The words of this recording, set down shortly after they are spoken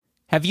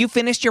Have you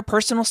finished your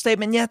personal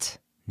statement yet?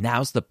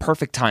 Now's the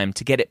perfect time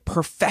to get it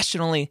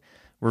professionally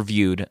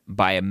reviewed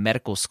by a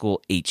medical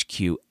school HQ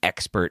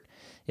expert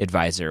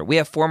advisor. We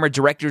have former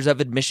directors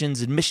of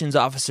admissions, admissions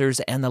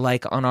officers, and the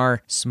like on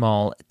our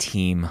small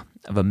team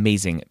of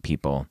amazing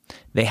people.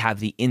 They have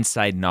the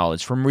inside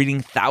knowledge from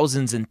reading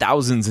thousands and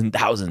thousands and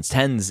thousands,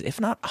 tens,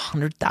 if not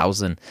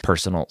 100,000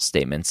 personal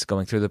statements,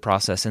 going through the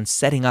process and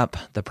setting up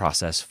the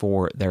process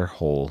for their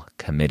whole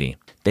committee.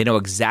 They know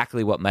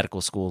exactly what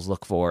medical schools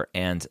look for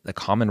and the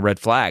common red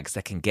flags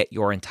that can get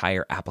your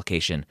entire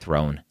application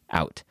thrown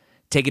out.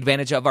 Take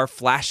advantage of our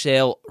flash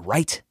sale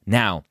right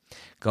now,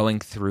 going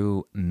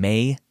through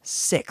May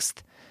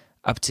 6th,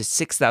 up to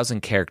 6,000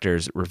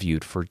 characters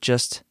reviewed for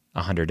just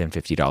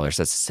 $150.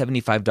 That's a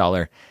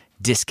 $75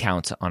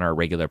 discount on our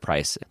regular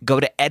price. Go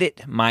to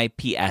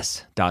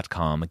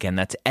editmyps.com. Again,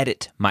 that's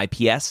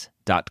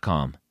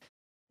editmyps.com.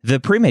 The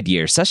Pre-Med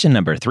Year, session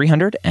number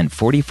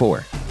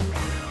 344.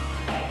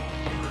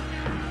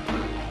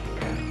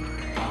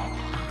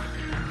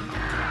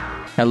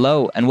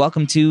 Hello, and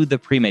welcome to the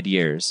Pre-Med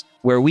Years,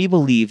 where we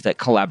believe that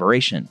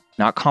collaboration,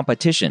 not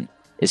competition,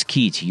 is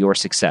key to your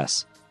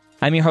success.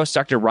 I'm your host,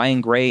 Dr.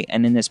 Ryan Gray,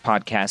 and in this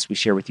podcast, we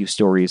share with you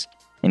stories,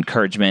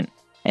 encouragement,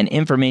 and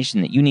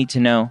information that you need to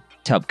know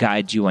to help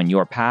guide you on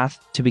your path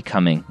to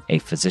becoming a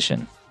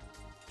physician.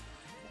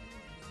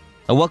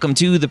 Welcome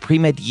to the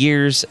Pre-Med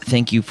Years.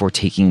 Thank you for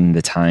taking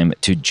the time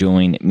to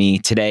join me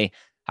today.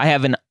 I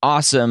have an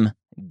awesome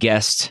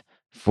guest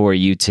for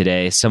you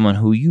today, someone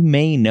who you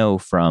may know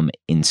from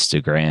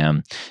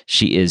Instagram.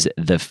 She is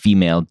the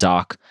female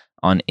doc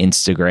on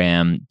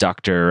Instagram,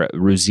 Dr.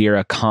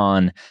 Ruzeera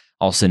Khan,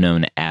 also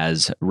known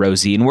as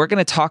Rosie. And we're going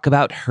to talk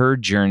about her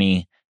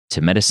journey to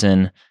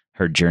medicine,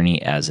 her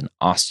journey as an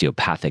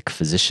osteopathic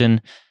physician,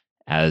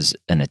 as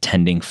an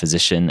attending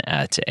physician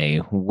at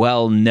a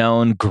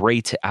well-known,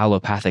 great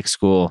allopathic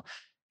school,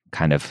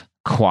 kind of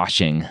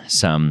quashing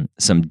some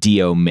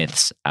DO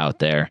myths out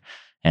there,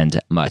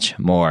 and much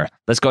more.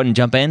 Let's go ahead and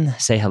jump in,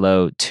 say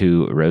hello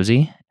to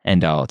Rosie,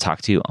 and I'll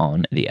talk to you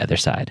on the other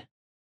side.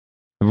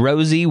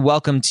 Rosie,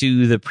 welcome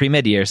to the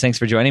Pre-Med Years. Thanks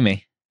for joining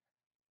me.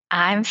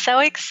 I'm so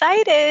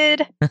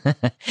excited.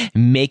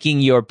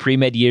 Making your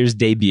Pre-Med Years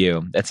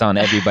debut. That's on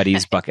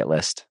everybody's bucket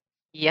list.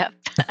 Yep,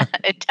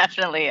 it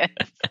definitely is.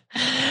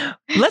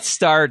 Let's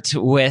start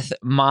with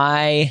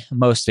my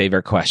most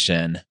favorite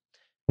question.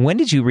 When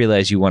did you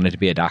realize you wanted to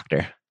be a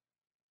doctor?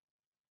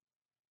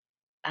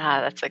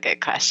 That's a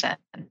good question.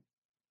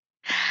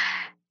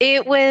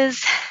 It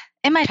was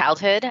in my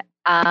childhood.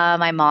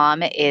 My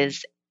mom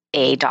is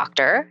a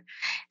doctor.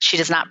 She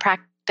does not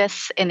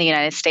practice in the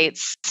United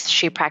States.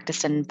 She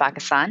practiced in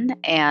Pakistan.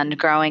 And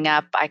growing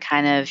up, I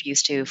kind of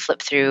used to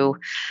flip through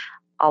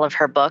all of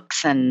her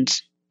books. And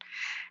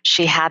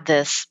she had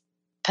this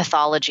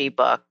pathology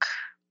book.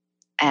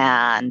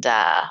 And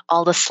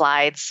all the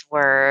slides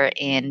were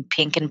in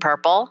pink and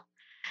purple.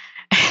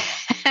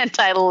 And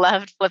I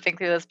loved flipping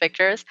through those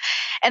pictures.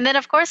 And then,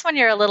 of course, when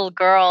you're a little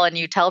girl and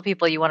you tell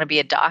people you want to be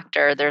a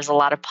doctor, there's a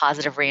lot of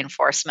positive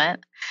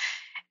reinforcement.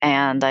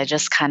 And I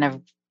just kind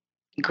of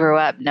grew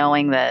up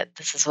knowing that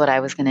this is what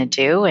I was going to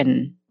do.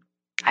 And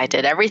I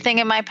did everything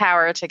in my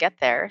power to get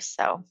there.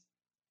 So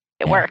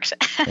it worked.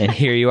 And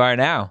here you are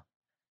now.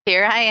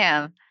 Here I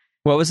am.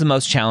 What was the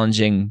most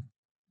challenging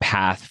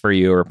path for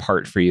you or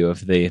part for you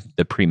of the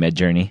pre-med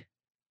journey?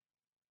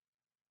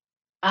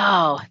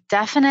 Oh,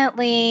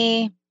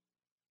 definitely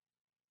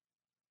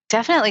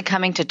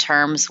coming to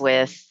terms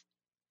with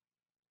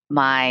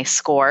my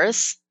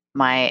scores,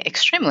 my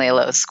extremely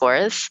low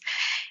scores,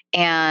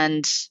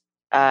 and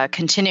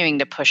continuing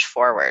to push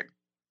forward.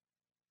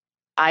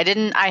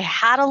 I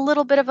had a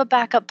little bit of a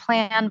backup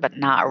plan, but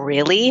not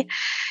really.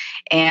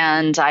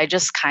 And I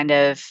just kind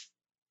of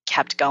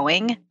kept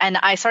going. And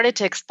I started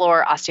to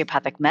explore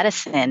osteopathic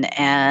medicine,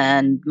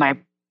 and my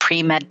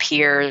pre-med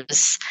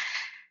peers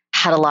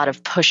had a lot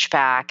of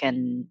pushback,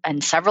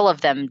 and several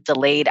of them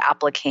delayed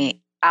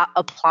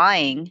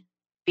applying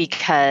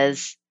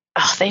because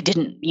they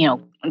didn't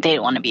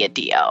want to be a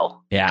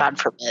DO. Yeah. God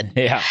forbid.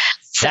 Yeah.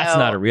 That's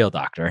not a real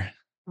doctor.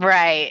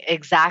 Right.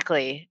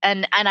 Exactly.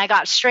 And I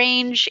got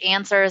strange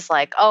answers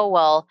like, oh,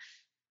 well,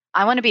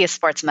 I want to be a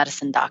sports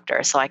medicine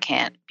doctor, so I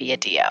can't be a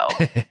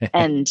DO.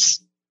 And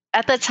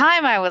at the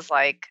time I was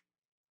like,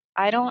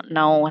 I don't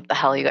know what the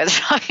hell you guys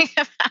are talking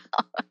about.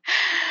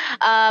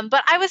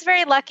 But I was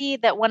very lucky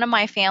that one of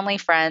my family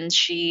friends,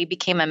 she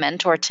became a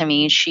mentor to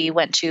me. She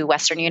went to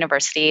Western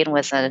University and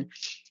was a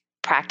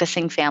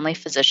practicing family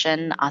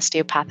physician,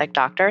 osteopathic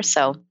doctor.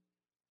 So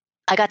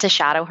I got to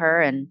shadow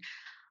her, and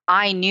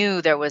I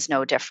knew there was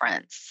no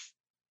difference.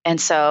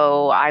 And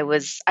so I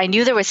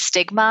knew there was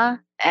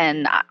stigma,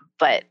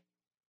 but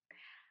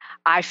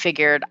I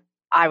figured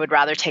I would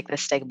rather take the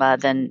stigma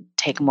than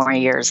take more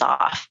years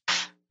off.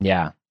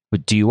 Yeah.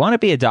 But do you want to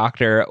be a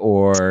doctor,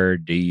 or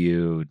do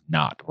you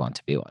not want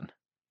to be one?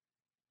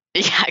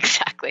 Yeah,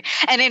 exactly.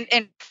 And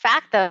in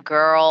fact, the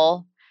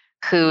girl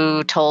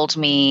who told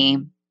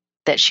me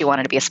that she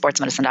wanted to be a sports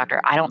medicine doctor,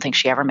 I don't think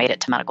she ever made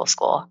it to medical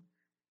school.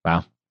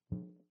 Wow.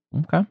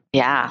 Okay.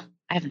 Yeah.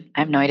 I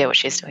have no idea what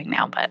she's doing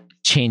now, but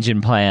change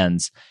in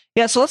plans.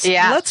 Yeah, so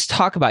let's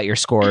talk about your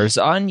scores.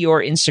 On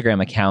your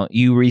Instagram account,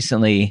 you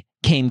recently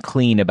came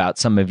clean about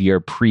some of your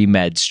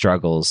pre-med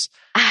struggles.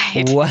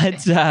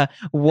 Why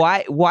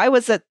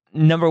was that,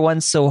 number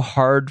one, so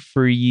hard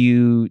for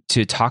you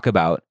to talk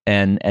about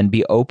and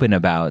be open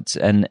about?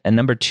 And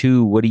number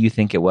two, what do you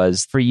think it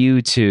was for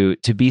you to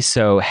be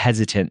so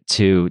hesitant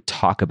to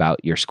talk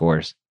about your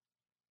scores?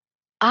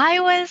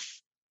 I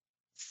was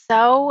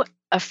so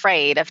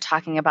afraid of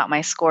talking about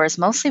my scores,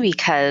 mostly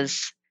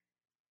because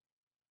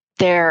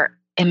they're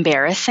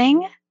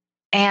embarrassing.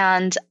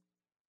 And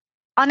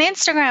on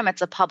Instagram,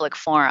 it's a public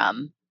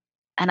forum.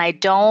 And I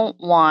don't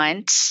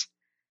want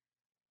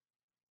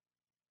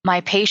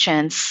my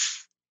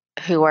patients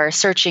who are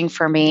searching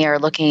for me or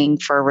looking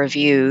for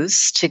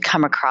reviews to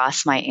come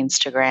across my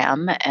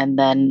Instagram and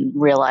then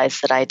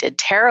realize that I did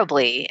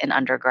terribly in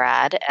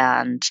undergrad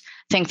and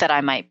think that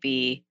I might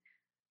be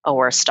a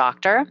worse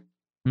doctor,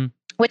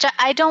 which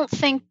I don't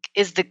think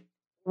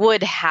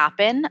would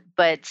happen.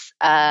 But,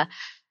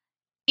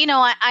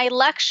 I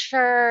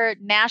lecture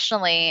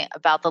nationally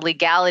about the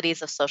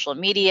legalities of social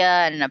media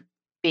and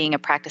being a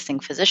practicing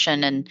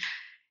physician. And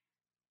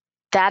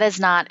that is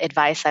not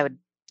advice I would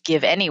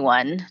give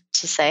anyone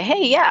to say,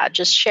 hey, yeah,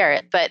 just share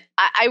it. But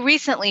I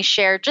recently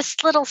shared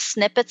just little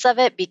snippets of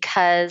it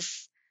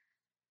because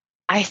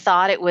I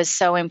thought it was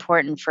so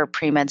important for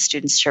pre-med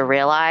students to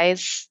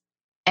realize.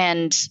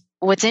 And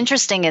what's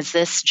interesting is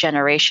this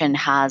generation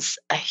has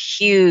a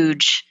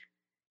huge,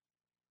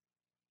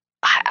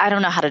 I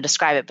don't know how to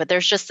describe it, but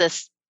there's just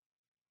this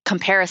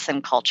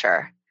comparison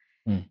culture.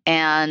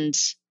 And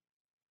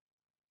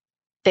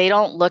they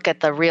don't look at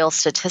the real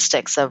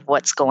statistics of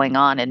what's going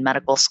on in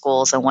medical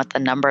schools and what the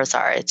numbers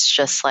are. It's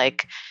just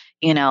like,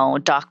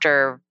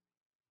 Dr.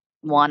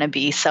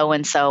 Wannabe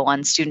so-and-so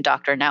on Student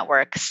Doctor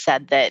Network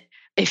said that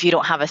if you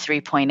don't have a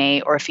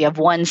 3.8 or if you have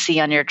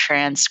 1C on your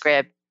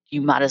transcript,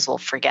 you might as well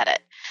forget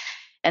it.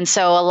 And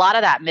so a lot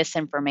of that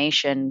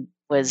misinformation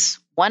was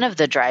one of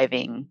the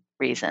driving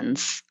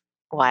reasons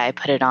why I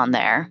put it on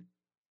there.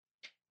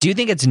 Do you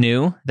think it's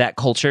new, that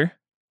culture?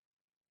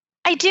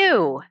 I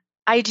do,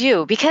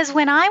 because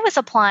when I was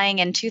applying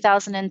in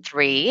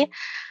 2003,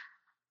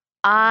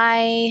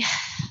 I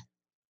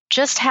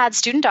just had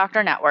Student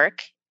Doctor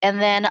Network,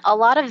 and then a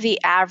lot of the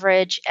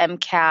average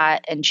MCAT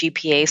and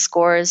GPA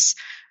scores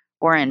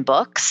were in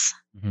books.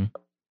 Mm-hmm.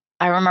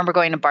 I remember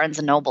going to Barnes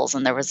and Nobles,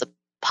 and there was a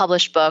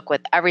published book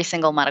with every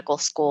single medical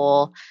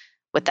school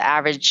with the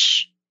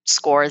average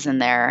scores in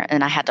there,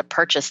 and I had to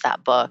purchase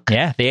that book.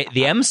 Yeah, the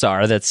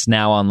MSAR that's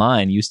now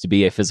online used to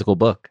be a physical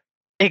book.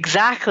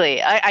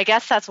 Exactly. I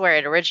guess that's where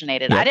it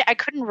originated. Yeah. I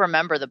couldn't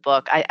remember the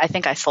book. I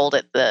think I sold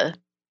it the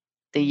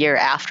year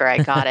after I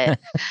got it.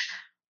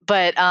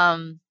 But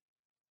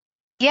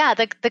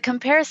the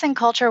comparison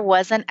culture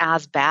wasn't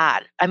as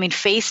bad. I mean,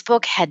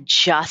 Facebook had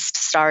just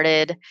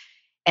started,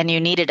 and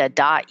you needed a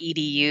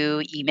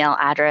 .edu email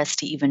address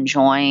to even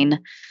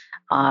join.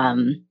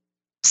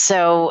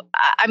 So,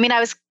 I mean, I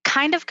was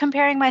kind of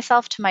comparing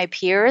myself to my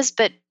peers,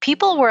 but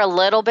people were a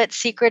little bit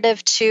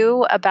secretive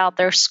too about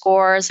their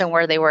scores and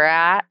where they were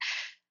at.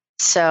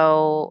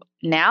 So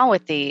now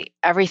with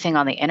everything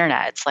on the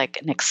internet, it's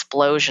like an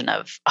explosion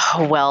of,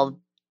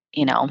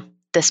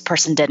 this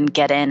person didn't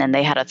get in and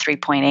they had a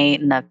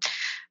 3.8 and a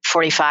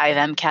 45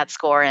 MCAT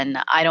score, and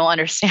I don't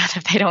understand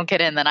if they don't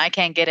get in, then I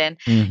can't get in.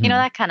 Mm-hmm.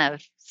 That kind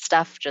of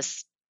stuff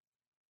just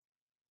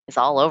is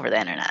all over the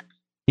internet.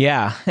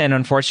 Yeah, and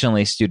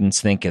unfortunately, students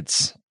think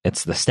it's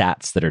the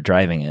stats that are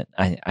driving it.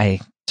 I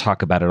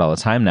talk about it all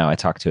the time now. I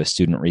talked to a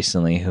student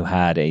recently who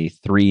had a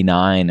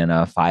 3.9 and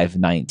a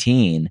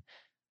 5.19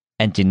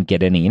 and didn't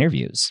get any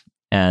interviews.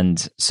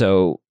 And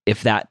so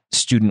if that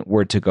student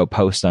were to go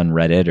post on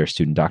Reddit or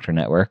Student Doctor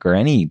Network or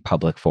any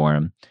public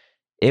forum,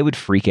 it would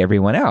freak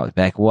everyone out.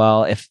 Like,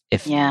 well, if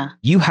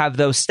you have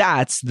those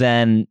stats,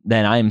 then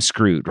I'm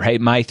screwed, right?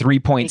 My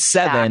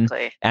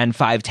 3.7 and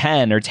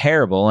 5.10 are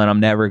terrible, and I'm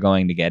never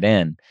going to get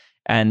in.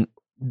 And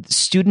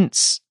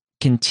students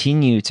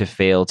continue to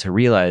fail to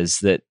realize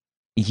that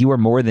you are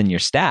more than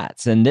your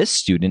stats. And this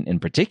student in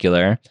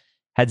particular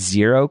had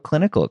zero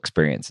clinical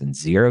experience and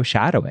zero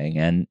shadowing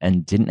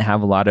and didn't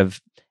have a lot of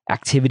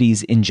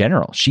activities in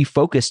general. She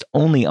focused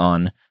only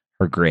on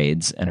her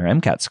grades and her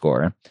MCAT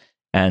score.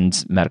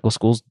 And medical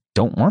schools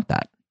don't want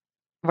that.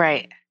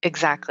 Right.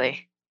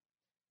 Exactly.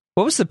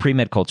 What was the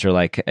pre-med culture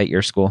like at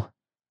your school?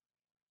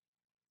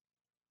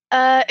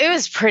 It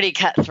was pretty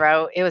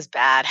cutthroat. It was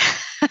bad.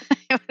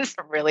 It was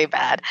really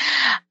bad.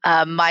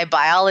 My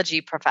biology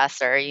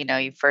professor,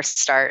 you first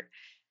start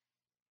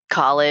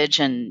college,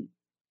 and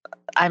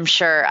I'm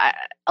sure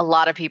a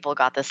lot of people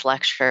got this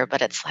lecture,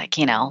 but it's like,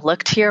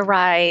 look to your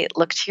right,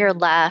 look to your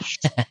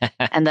left,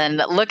 and then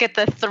look at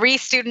the 3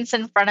 students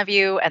in front of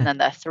you and then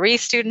the 3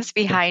 students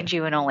behind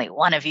you, and only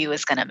one of you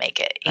is going to make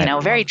it.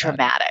 Very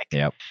dramatic.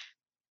 Yep.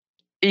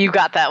 You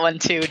got that one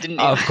too, didn't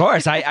you? Of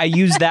course. I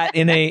used that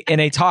in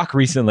a talk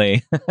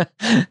recently.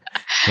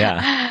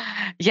 Yeah.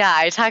 Yeah,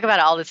 I talk about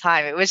it all the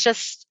time. It was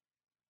just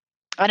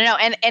I don't know.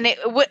 And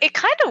it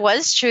kind of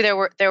was true.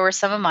 There were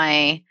some of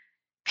my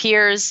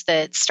peers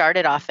that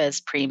started off as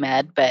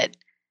pre-med, but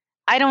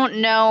I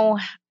don't know.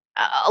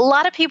 A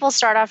lot of people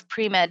start off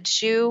pre-med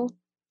too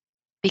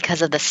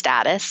because of the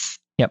status.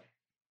 Yep.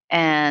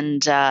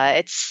 And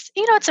it's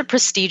a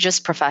prestigious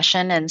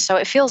profession. And so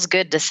it feels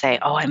good to say,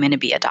 oh, I'm going to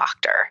be a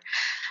doctor.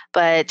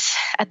 But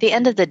at the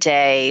end of the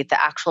day,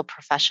 the actual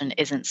profession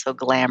isn't so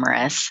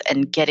glamorous,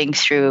 and getting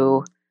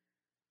through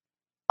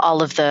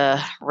all of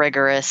the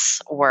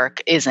rigorous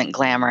work isn't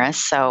glamorous.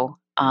 So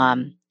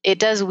it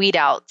does weed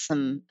out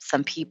some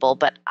people,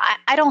 but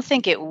I don't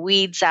think it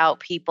weeds out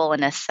people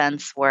in a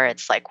sense where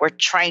it's like we're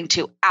trying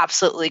to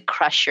absolutely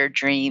crush your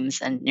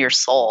dreams and your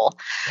soul.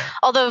 Yeah.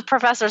 Although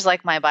professors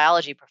like my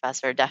biology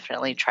professor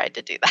definitely tried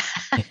to do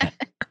that. Yeah.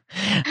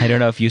 I don't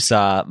know if you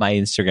saw my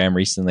Instagram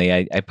recently.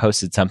 I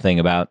posted something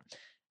about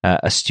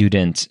a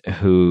student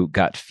who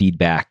got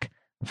feedback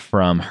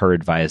from her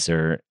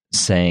advisor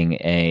saying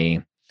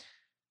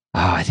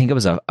I think it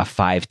was a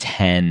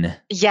 510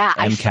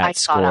 MCAT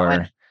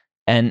score.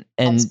 And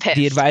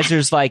the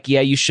advisor's like,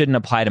 yeah, you shouldn't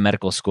apply to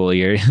medical school.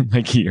 Your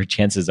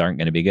chances aren't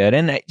going to be good.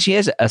 And she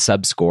has a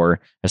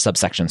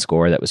subsection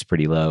score that was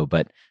pretty low,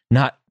 but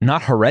not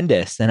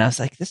horrendous. And I was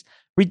like, this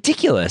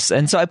ridiculous.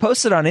 And so I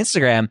posted on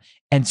Instagram,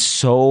 and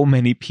so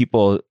many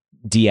people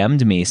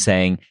DM'd me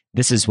saying,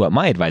 this is what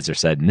my advisor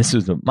said, and this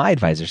is what my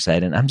advisor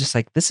said. And I'm just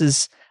like,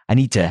 I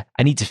need to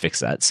fix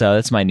that. So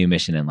that's my new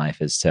mission in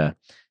life, is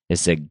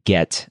to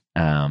get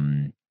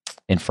in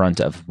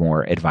front of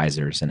more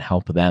advisors and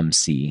help them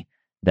see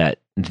that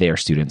their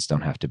students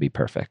don't have to be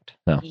perfect.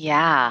 So.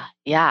 Yeah.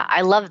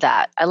 I love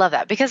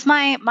that. Because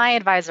my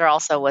advisor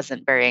also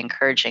wasn't very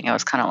encouraging. It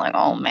was kind of like,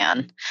 oh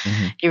man,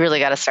 you really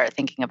got to start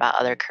thinking about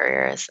other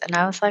careers. And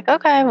I was like,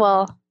 okay,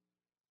 well,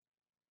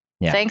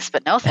 thanks,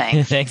 but no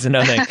thanks. Thanks and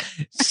no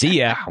thanks. See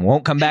ya. I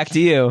won't come back to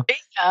you.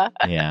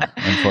 Yeah.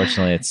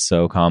 Unfortunately, it's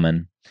so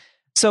common.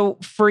 So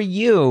for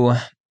you,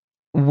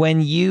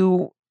 when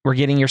you were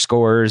getting your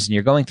scores and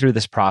you're going through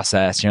this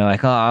process, and you're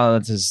like, oh,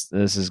 this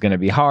is going to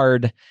be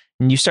hard,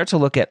 and you start to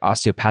look at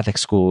osteopathic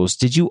schools,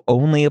 did you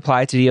only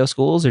apply to DO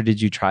schools, or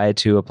did you try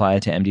to apply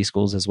to MD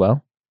schools as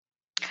well?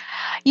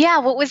 Yeah,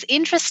 what was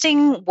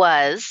interesting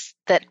was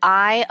that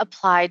I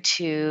applied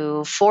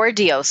to 4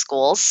 DO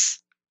schools,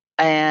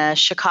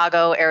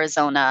 Chicago,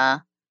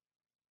 Arizona,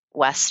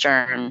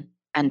 Western,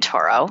 and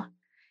Toro.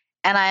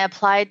 And I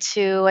applied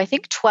to, I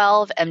think,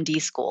 12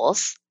 MD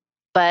schools,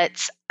 but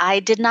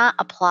I did not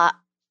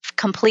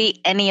complete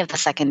any of the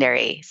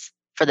secondaries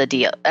for the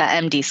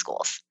MD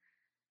schools.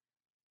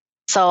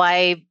 So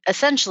I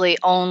essentially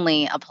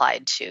only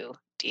applied to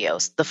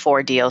the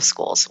 4 DO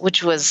schools,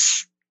 which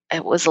was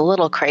a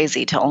little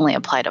crazy to only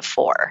apply to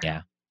 4.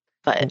 Yeah.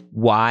 But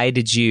why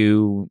did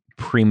you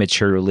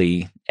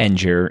prematurely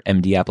end your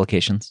MD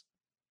applications?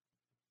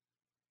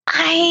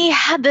 I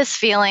had this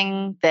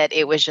feeling that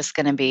it was just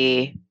going to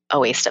be a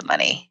waste of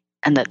money,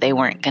 and that they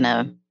weren't going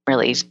to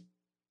really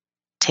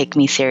take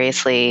me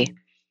seriously.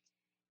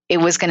 It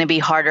was going to be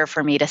harder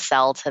for me to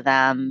sell to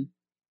them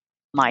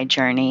my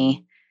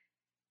journey.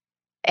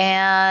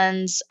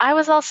 And I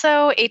was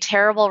also a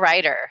terrible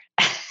writer.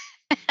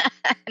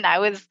 And I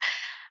was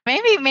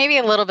maybe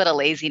a little bit of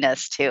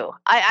laziness too.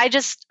 I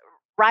just,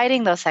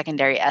 writing those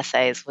secondary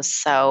essays was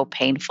so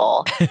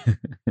painful.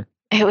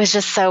 It was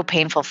just so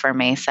painful for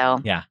me. So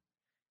yeah.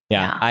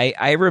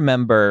 I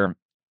remember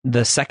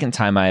the second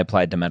time I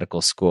applied to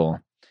medical school.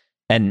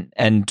 And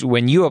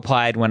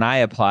when I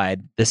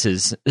applied, this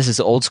is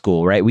old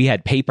school, right? We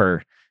had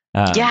paper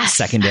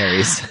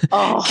secondaries.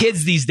 Oh,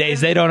 kids these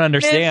days, they don't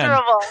understand.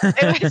 Miserable.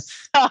 It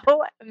was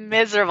so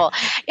miserable.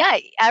 Yeah,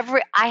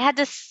 I had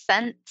to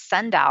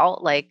send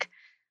out like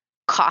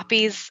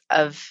copies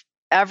of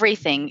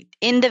everything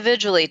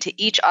individually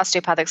to each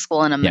osteopathic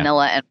school in a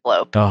manila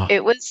envelope. Oh.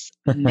 It was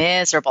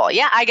miserable.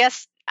 Yeah, I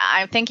guess.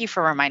 Thank you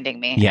for reminding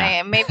me.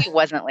 Yeah. Maybe it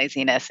wasn't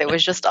laziness. It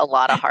was just a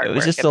lot of hard work. It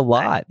was just a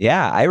lot.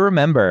 Yeah. I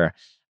remember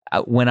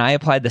when I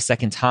applied the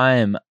second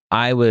time,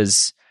 I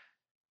was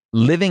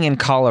living in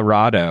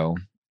Colorado,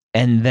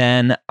 and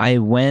then I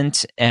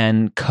went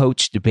and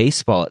coached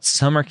baseball at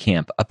summer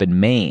camp up in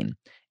Maine.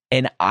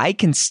 And I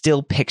can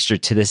still picture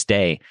to this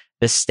day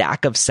the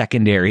stack of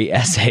secondary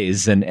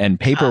essays and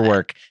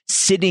paperwork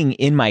sitting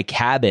in my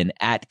cabin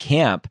at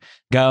camp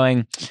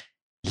going,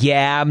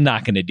 yeah, I'm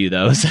not going to do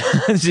those.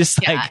 It's just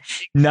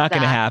not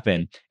going to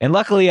happen. And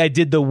luckily I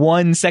did the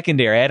one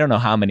secondary. I don't know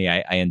how many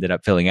I ended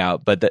up filling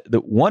out, but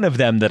the one of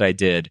them that I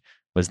did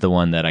was the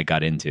one that I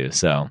got into.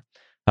 So,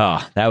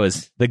 that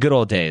was the good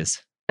old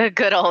days. The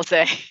good old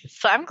days.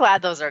 So I'm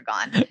glad those are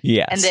gone.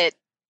 Yes. And that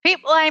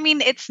people,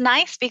 it's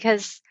nice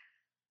because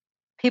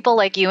people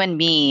like you and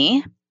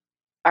me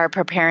are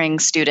preparing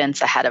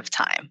students ahead of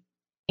time.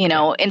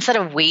 Instead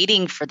of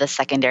waiting for the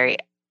secondary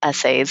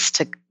essays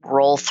to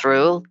roll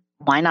through,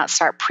 why not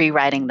start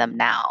pre-writing them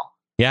now?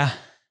 Yeah.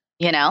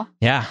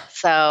 Yeah.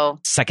 So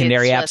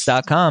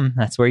secondaryapps.com.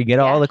 That's where you get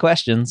all the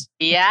questions.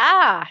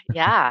 Yeah.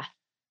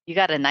 You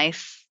got a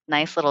nice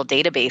little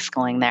database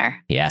going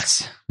there.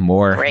 Yes.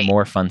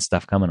 More fun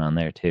stuff coming on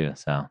there too.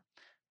 So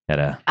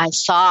I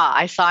saw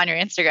on your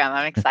Instagram.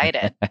 I'm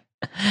excited.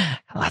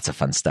 Lots of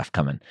fun stuff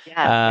coming.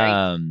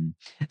 Yeah.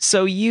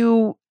 So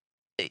you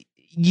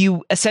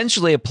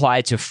essentially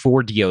applied to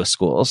 4 DO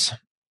schools.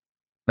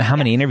 How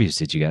many interviews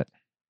did you get?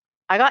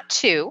 I got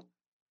 2.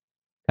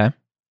 Okay.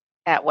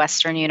 At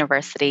Western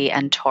University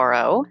and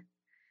Touro.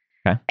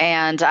 Okay.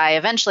 And I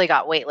eventually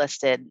got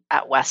waitlisted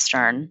at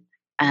Western,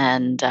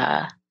 and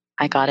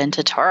I got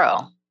into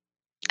Touro.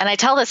 And I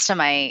tell this to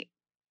my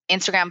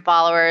Instagram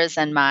followers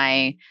and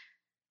my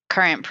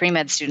current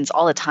pre-med students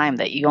all the time,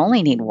 that you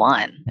only need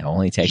one. It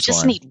only takes one. You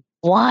just need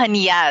one,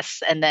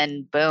 yes. And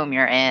then boom,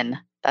 you're in.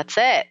 That's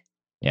it.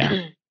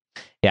 Yeah.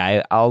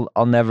 Yeah,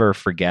 I'll never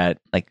forget,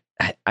 like,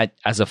 I,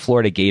 as a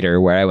Florida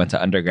Gator where I went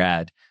to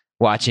undergrad,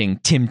 watching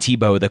Tim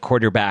Tebow, the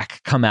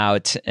quarterback, come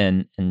out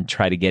and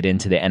try to get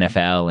into the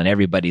NFL. And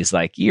everybody's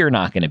like, you're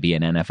not going to be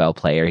an NFL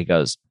player. He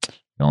goes, it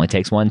only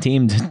takes one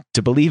team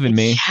to believe in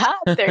me.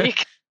 Yeah, there you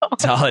go.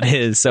 That's all it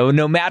is. So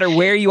no matter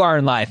where you are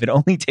in life, it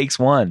only takes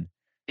one.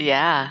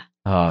 Yeah.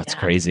 Oh, it's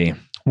crazy.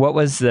 What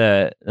was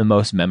the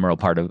most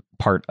memorable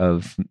part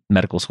of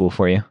medical school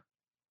for you?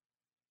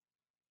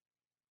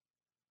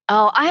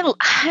 Oh,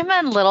 I'm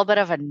a little bit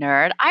of a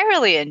nerd. I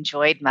really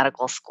enjoyed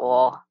medical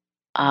school.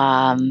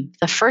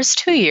 The first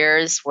 2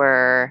 years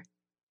were,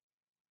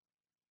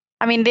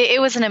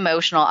 it was an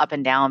emotional up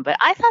and down, but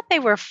I thought they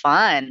were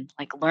fun,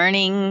 like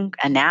learning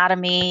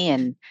anatomy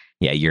and.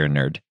 Yeah, you're a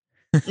nerd.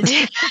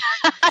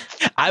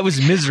 I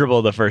was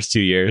miserable the first 2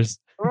 years.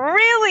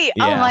 Really?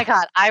 Yeah. Oh my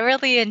God. I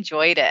really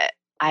enjoyed it.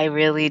 I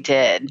really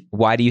did.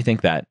 Why do you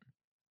think that?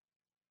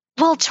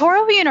 Well,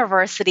 Touro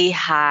University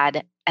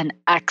had an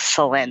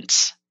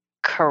excellent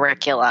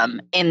curriculum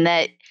in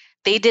that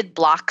they did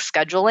block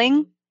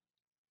scheduling.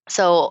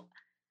 So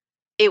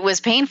it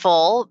was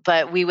painful,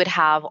 but we would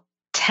have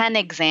 10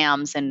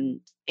 exams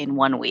in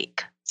 1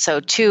 week. So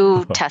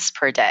 2 tests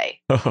per day.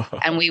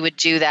 And we would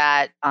do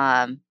that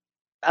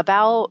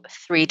about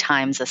 3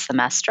 times a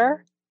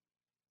semester.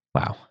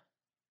 Wow.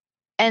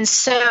 And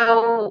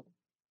so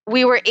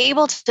we were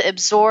able to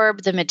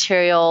absorb the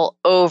material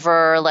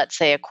over, let's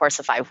say, a course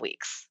of 5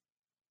 weeks.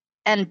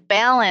 And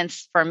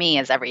balance for me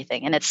is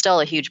everything. And it's still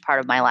a huge part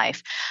of my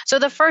life. So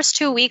the first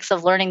 2 weeks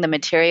of learning the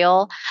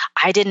material,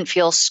 I didn't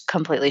feel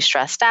completely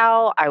stressed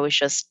out. I was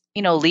just,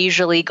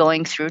 leisurely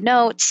going through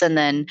notes. And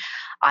then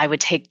I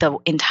would take the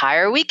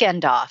entire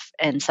weekend off.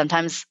 And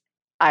sometimes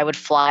I would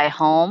fly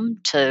home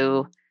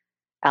to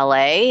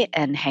LA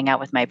and hang out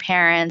with my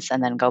parents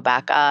and then go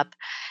back up.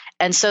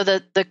 And so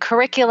the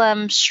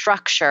curriculum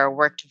structure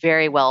worked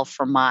very well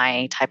for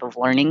my type of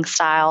learning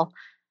style.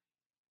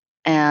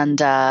 And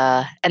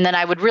then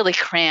I would really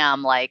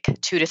cram like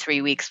 2 to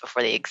 3 weeks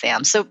before the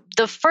exam. So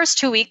the first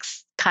 2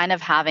 weeks, kind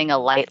of having a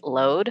light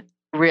load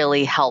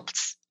really helped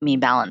me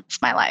balance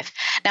my life.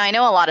 Now, I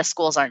know a lot of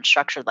schools aren't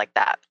structured like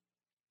that.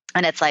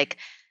 And it's like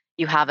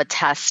you have a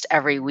test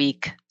every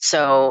week.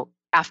 So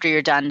after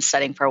you're done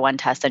studying for one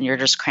test, then you're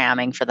just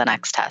cramming for the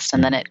next test.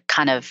 And then it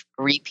kind of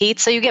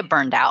repeats. So you get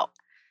burned out.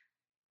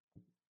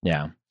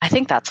 Yeah. I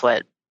think that's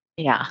what,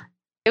 yeah.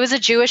 It was a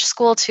Jewish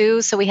school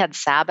too, so we had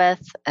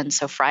Sabbath, and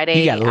so Friday.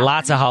 You got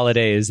lots of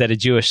holidays at a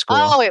Jewish school.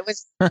 Oh, it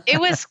was.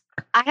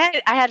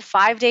 I had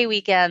 5-day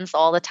weekends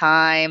all the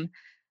time.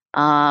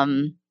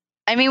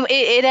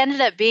 It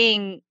ended up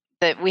being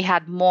that we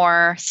had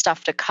more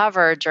stuff to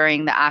cover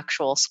during the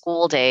actual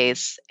school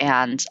days,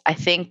 and I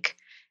think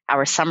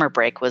our summer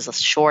break was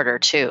shorter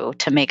too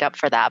to make up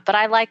for that. But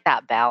I like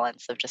that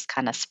balance of just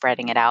kind of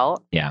spreading it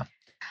out. Yeah.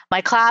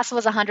 My class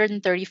was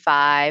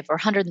 135 or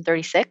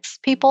 136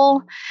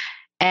 people.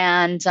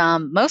 And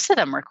most of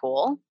them were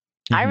cool.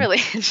 Mm-hmm. I really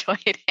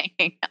enjoyed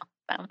hanging out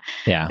with them.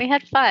 Yeah. We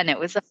had fun. It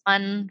was a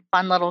fun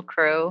little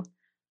crew.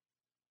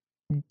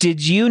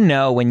 Did you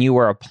know when you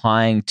were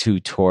applying to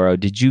Touro,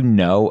 did you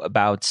know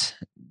about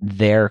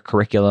their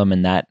curriculum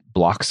and that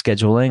block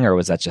scheduling, or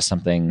was that just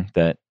something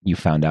that you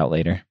found out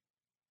later?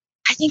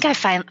 I think I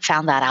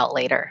found that out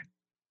later.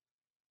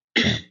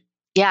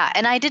 Yeah.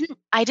 And I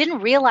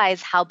didn't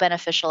realize how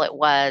beneficial it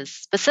was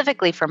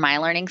specifically for my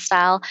learning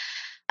style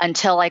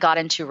until I got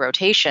into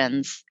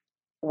rotations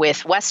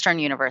with Western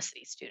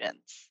University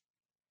students.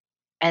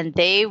 And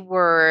they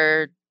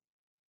were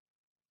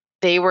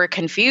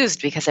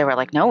confused because they were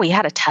like, no, we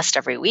had a test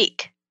every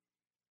week.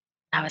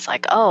 I was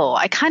like, oh,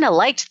 I kind of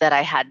liked that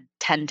I had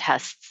 10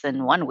 tests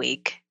in 1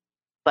 week,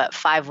 but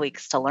 5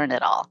 weeks to learn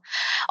it all.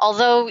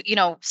 Although,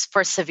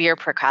 for severe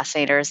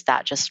procrastinators,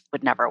 that just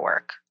would never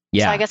work.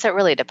 Yeah. So I guess it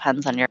really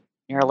depends on your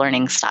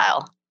learning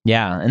style.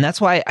 Yeah. And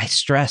that's why I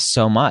stress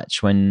so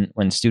much when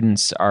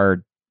students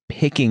are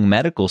picking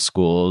medical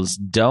schools,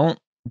 don't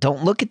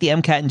look at the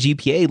MCAT and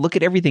GPA, look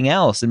at everything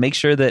else and make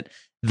sure that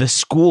the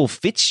school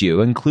fits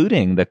you,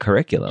 including the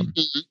curriculum.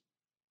 Mm-hmm.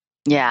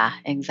 Yeah,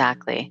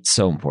 exactly. It's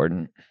so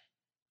important.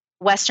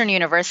 Western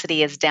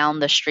University is down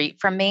the street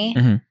from me.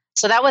 Mm-hmm.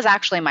 So that was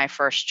actually my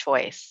first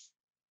choice,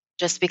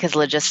 just because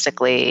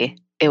logistically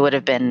it would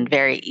have been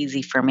very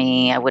easy for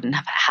me. I wouldn't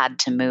have had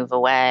to move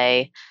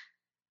away.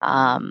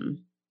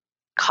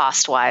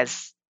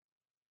 Cost-wise,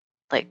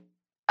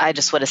 I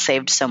just would have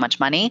saved so much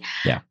money.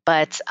 Yeah.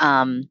 But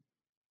I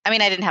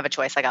mean, I didn't have a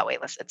choice. I got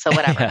waitlisted, so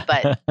whatever. Yeah.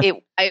 But it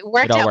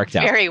worked all out worked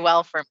out. very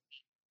well for me.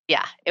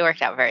 Yeah, it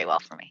worked out very well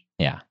for me.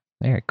 Yeah.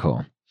 Very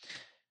cool.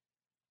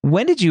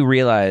 When did you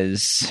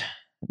realize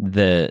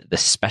the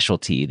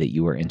specialty that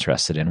you were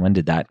interested in? When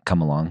did that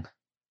come along?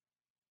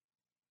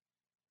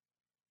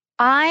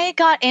 I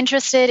got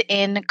interested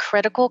in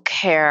critical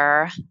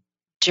care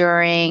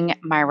during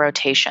my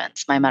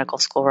rotations, my medical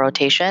school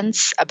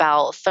rotations,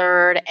 about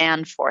third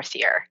and fourth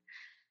year.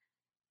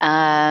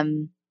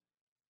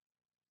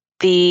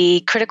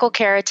 The critical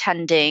care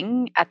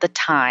attending at the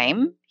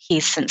time,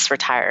 he's since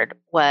retired,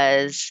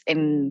 was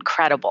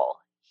incredible.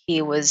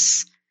 He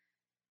was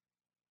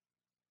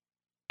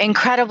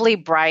incredibly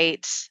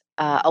bright,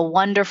 a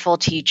wonderful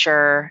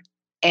teacher,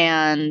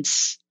 and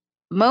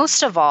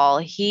most of all,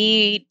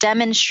 he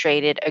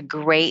demonstrated a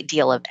great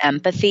deal of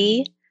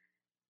empathy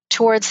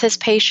towards his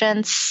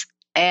patients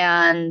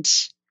and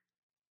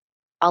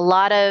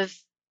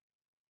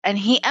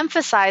he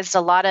emphasized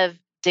a lot of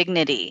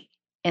dignity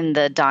in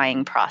the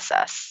dying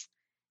process.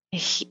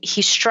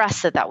 He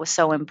stressed that was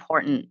so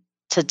important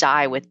to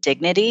die with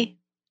dignity.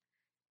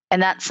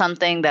 And that's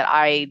something that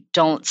I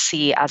don't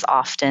see as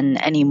often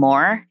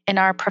anymore in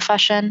our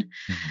profession,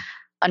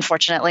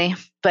 unfortunately.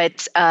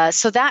 But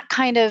so that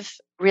kind of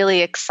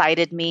really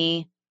excited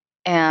me,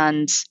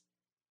 and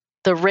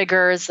the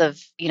rigors of,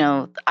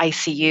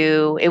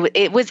 ICU,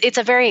 it's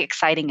a very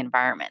exciting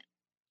environment.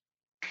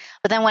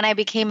 But then when I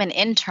became an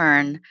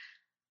intern,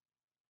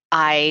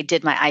 I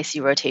did my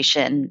ICU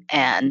rotation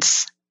and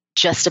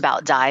just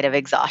about died of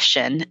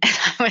exhaustion. And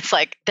I was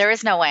like, there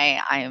is no way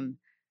I'm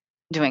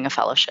doing a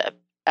fellowship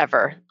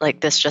ever. Like,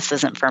 this just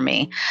isn't for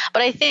me.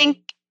 But I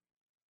think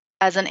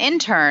as an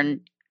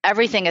intern,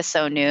 everything is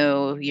so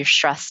new. You're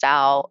stressed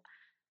out.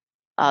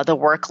 The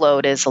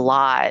workload is a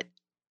lot.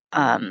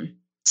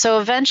 So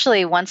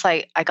eventually, once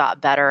I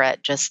got better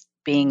at just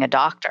being a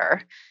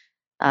doctor,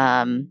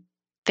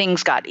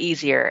 things got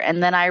easier.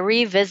 And then I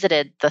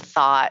revisited the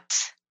thought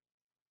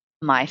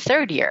my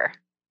third year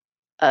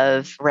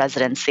of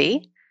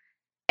residency.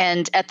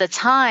 And at the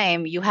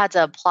time, you had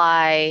to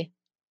apply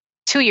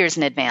 2 years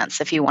in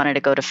advance if you wanted to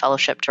go to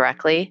fellowship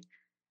directly.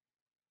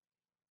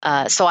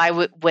 So I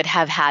would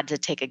have had to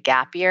take a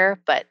gap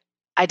year, but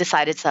I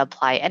decided to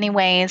apply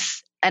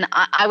anyways. And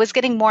I was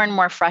getting more and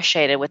more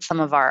frustrated with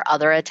some of our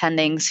other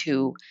attendings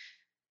who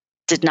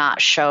did not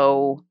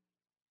show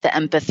the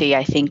empathy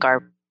I think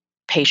our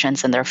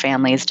patients and their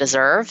families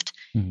deserved.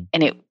 And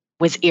it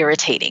was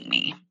irritating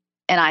me.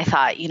 And I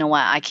thought, you know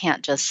what, I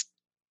can't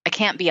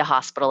be a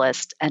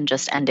hospitalist and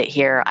just end it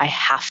here. I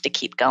have to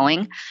keep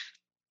going.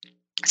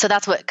 So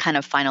that's what kind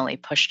of finally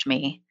pushed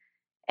me.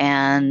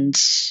 And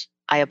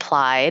I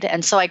applied.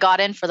 And so I got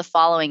in for the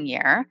following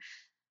year.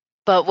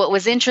 But what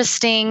was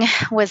interesting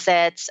was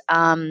that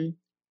I'm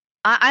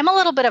a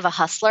little bit of a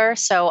hustler.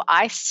 So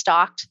I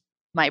stalked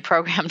my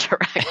program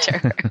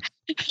director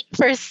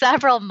for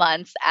several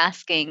months,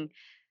 asking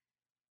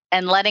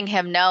and letting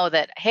him know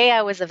that, hey,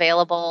 I was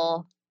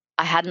available.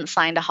 I hadn't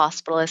signed a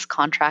hospitalist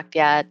contract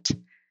yet.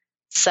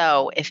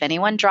 So if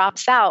anyone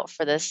drops out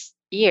for this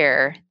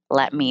year,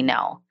 let me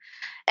know.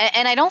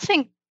 And I don't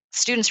think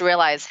students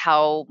realize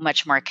how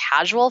much more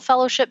casual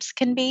fellowships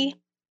can be.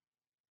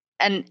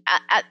 And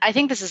I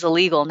think this is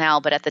illegal now,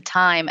 but at the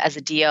time as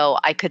a DO,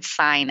 I could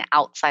sign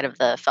outside of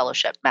the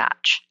fellowship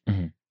match.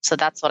 So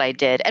that's what I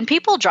did. And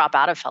people drop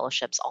out of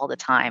fellowships all the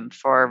time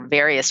for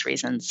various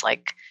reasons,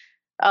 like,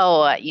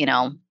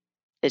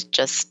 it's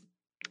just,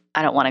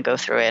 I don't want to go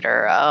through it,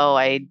 or,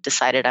 I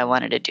decided I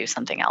wanted to do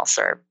something else,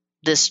 or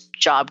this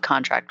job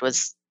contract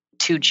was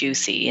too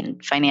juicy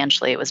and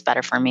financially it was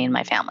better for me and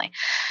my family.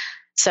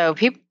 So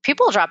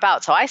people drop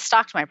out. So I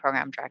stalked my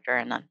program director,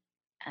 and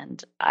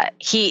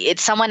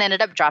someone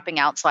ended up dropping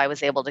out, so I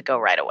was able to go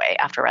right away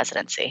after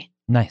residency.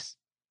 Nice.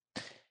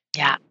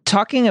 Yeah.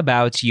 Talking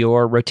about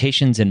your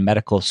rotations in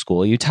medical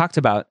school, you talked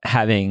about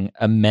having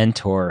a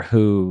mentor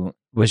who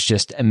was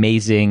just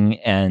amazing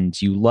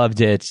and you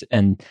loved it.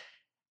 And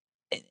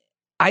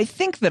I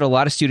think that a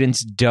lot of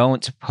students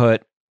don't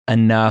put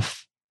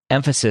enough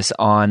emphasis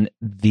on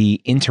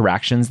the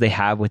interactions they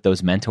have with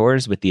those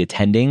mentors, with the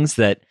attendings,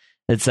 that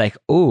it's like,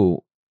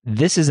 oh,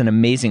 this is an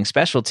amazing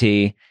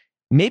specialty.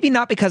 Maybe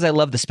not because I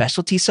love the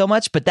specialty so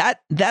much, but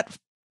that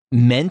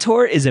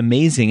mentor is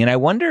amazing. And I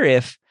wonder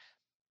if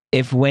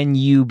when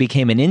you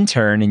became an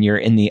intern and you're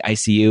in the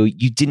ICU,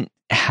 you didn't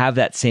have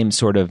that same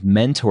sort of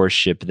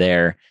mentorship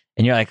there.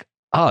 And you're like,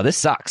 oh, this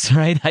sucks,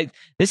 right?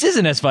 This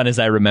isn't as fun as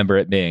I remember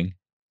it being.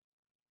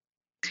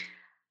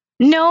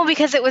 No,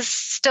 because it was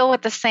still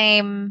with the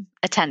same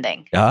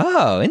attending.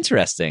 Oh,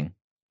 interesting.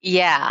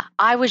 Yeah,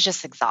 I was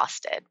just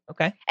exhausted.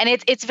 Okay. And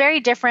it's very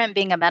different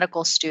being a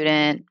medical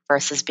student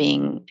versus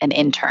being an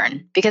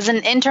intern, because an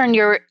intern,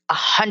 you're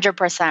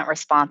 100%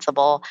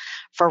 responsible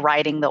for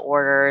writing the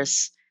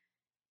orders,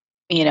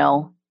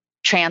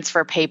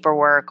 transfer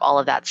paperwork, all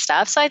of that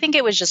stuff. So I think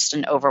it was just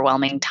an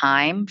overwhelming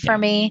time for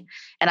me.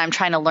 And I'm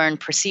trying to learn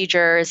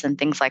procedures and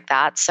things like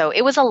that. So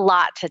it was a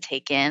lot to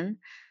take in,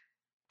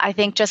 I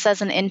think, just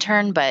as an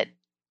intern. But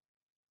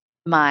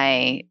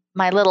my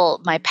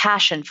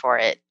passion for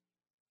it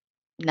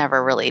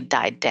never really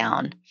died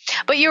down.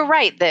 But you're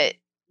right that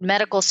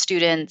medical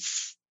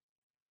students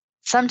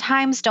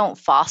sometimes don't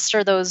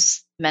foster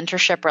those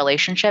mentorship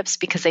relationships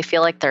because they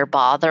feel like they're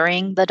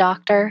bothering the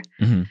doctor.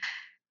 Mm-hmm.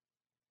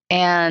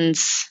 And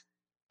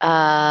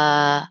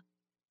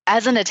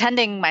as an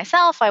attending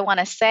myself, I want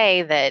to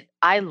say that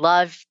I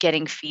love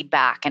getting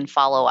feedback and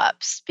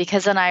follow-ups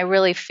because then I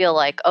really feel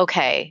like,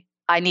 okay,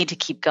 I need to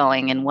keep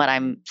going and what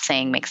I'm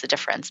saying makes a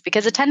difference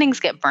because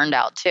attendings get burned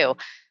out too.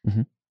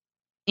 Mm-hmm.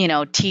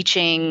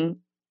 Teaching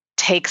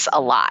takes a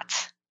lot.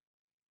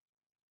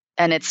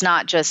 And it's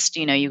not just,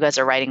 you guys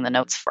are writing the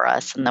notes for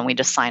us and then we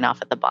just sign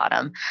off at the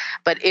bottom.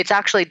 But it's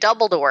actually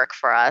double the work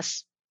for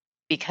us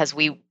because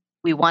we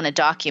want to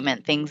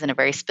document things in a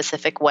very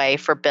specific way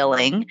for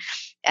billing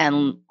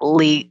and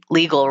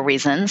legal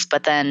reasons.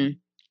 But then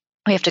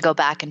we have to go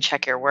back and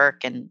check your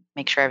work and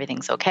make sure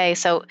everything's okay.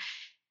 So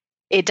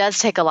it does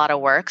take a lot of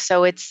work.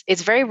 So it's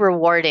very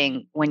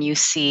rewarding when you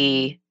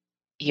see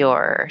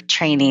your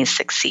trainees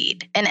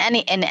succeed in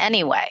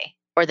any way,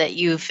 or that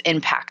you've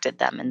impacted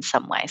them in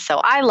some way. So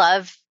I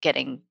love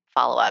getting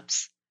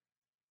follow-ups.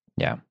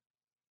 Yeah.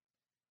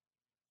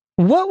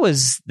 What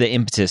was the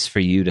impetus for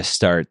you to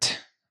start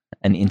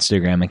an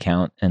Instagram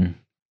account and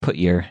put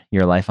your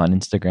life on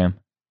Instagram?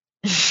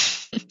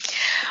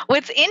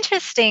 What's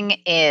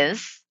interesting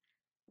is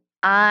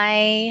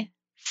I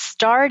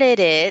started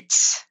it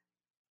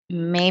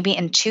maybe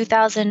in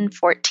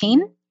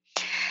 2014,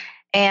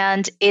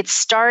 and it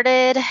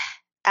started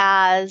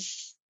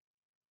as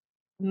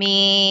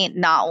me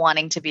not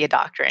wanting to be a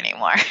doctor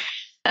anymore.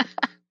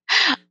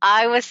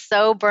 I was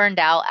so burned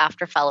out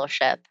after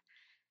fellowship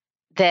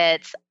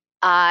that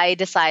I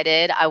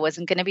decided I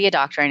wasn't going to be a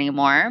doctor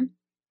anymore,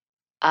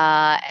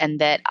 and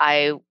that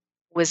I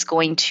was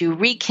going to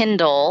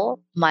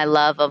rekindle my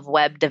love of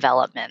web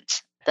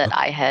development that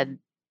I had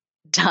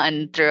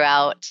done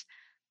throughout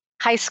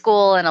high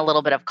school and a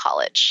little bit of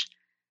college.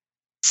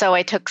 So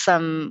I took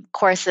some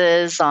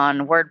courses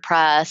on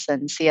WordPress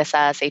and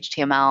CSS,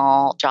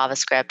 HTML,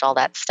 JavaScript, all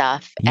that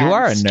stuff. You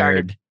are a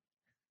nerd.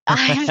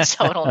 I'm a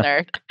total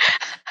nerd.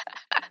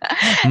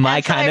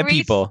 My kind of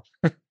people.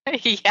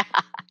 Yeah.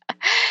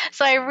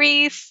 So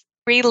I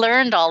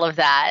relearned all of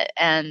that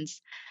and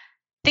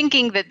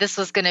thinking that this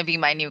was going to be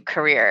my new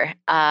career.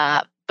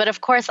 But of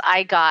course,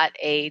 I got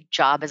a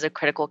job as a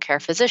critical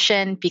care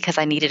physician because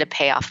I needed to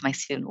pay off my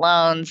student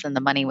loans and the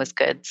money was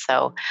good.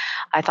 So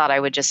I thought I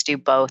would just do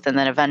both and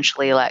then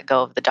eventually let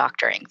go of the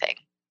doctoring thing.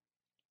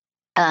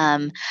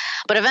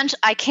 But eventually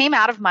I came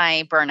out of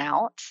my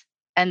burnout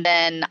and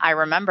then I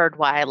remembered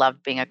why I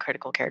loved being a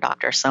critical care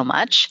doctor so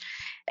much.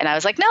 And I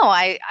was like, no,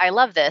 I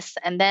love this.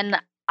 And then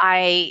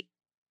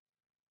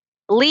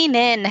Lean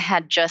In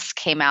had just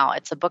came out.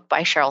 It's a book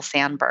by Sheryl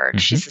Sandberg. Mm-hmm.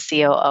 She's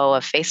the COO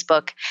of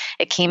Facebook.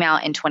 It came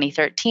out in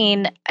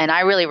 2013, and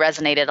I really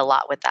resonated a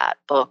lot with that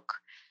book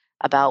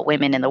about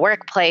women in the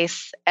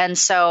workplace. And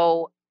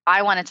so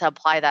I wanted to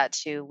apply that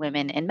to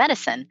women in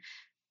medicine.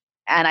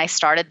 And I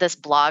started this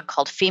blog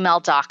called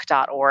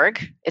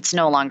femaledoc.org. It's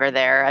no longer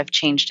there. I've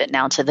changed it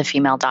now to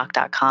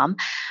thefemaledoc.com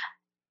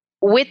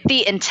with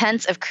the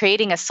intent of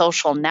creating a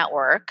social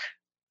network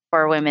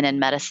for women in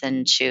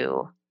medicine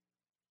to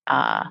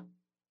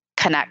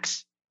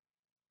connect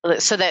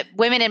so that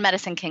women in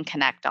medicine can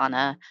connect on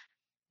a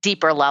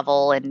deeper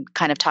level and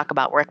kind of talk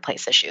about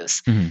workplace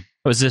issues. Mm-hmm.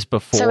 Was this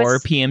before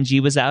PMG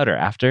was out or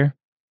after?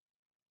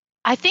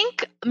 I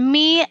think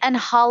me and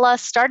Hala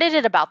started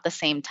at about the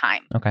same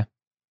time. Okay.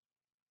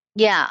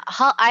 Yeah.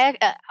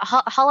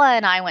 Hala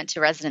and I went to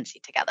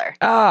residency together.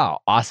 Oh,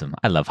 awesome.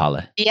 I love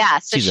Hala. Yeah.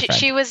 So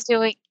she was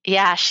doing,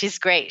 she's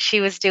great. She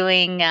was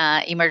doing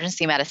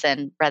emergency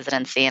medicine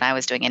residency and I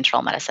was doing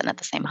internal medicine at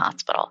the same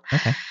hospital.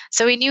 Okay.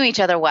 So we knew each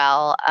other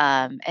well.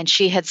 And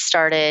she had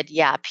started,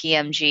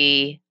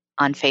 PMG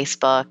on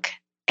Facebook.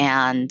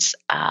 And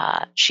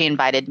she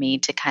invited me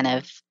to kind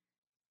of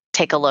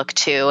take a look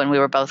too. And we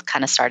were both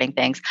kind of starting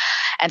things.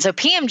 And so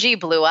PMG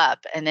blew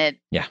up and it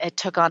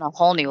took on a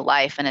whole new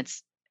life. And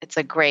it's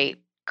a great,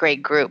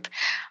 great group.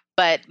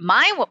 But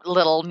my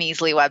little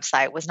measly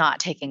website was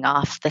not taking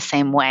off the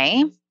same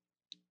way.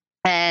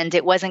 And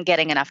it wasn't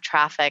getting enough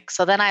traffic.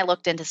 So then I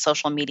looked into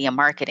social media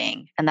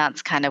marketing. And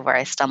that's kind of where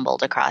I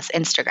stumbled across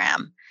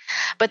Instagram.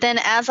 But then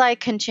as I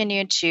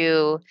continued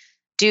to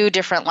do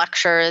different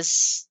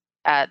lectures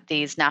at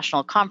these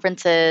national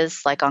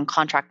conferences, like on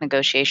contract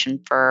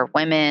negotiation for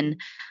women,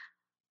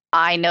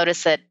 I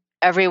noticed that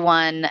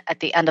everyone at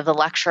the end of the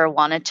lecture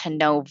wanted to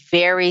know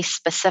very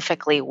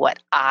specifically what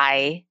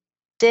I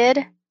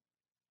did.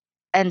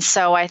 And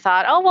so I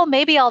thought,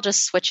 maybe I'll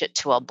just switch it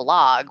to a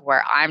blog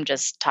where I'm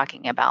just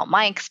talking about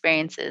my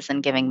experiences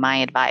and giving my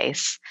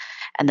advice.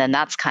 And then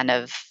that's kind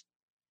of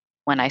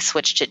when I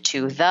switched it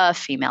to the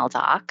Female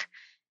Doc,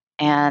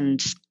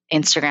 and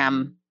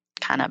Instagram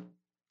kind of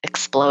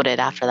exploded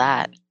after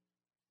that.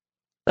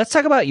 Let's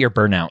talk about your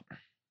burnout.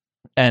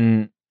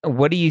 And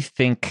what do you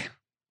think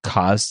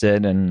caused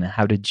it and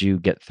how did you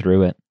get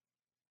through it?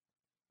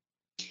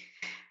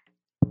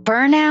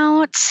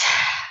 Burnout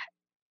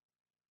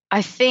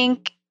I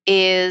think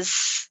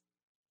there's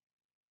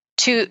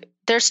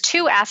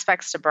two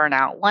aspects to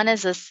burnout. One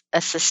is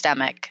a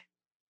systemic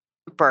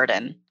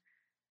burden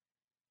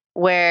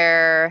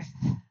where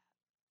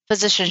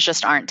physicians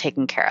just aren't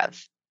taken care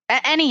of.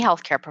 Any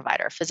healthcare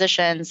provider,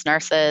 physicians,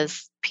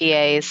 nurses,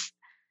 PAs,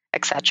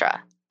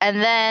 etc.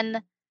 And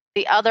then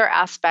the other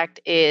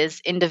aspect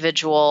is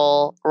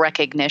individual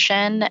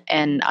recognition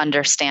and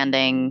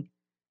understanding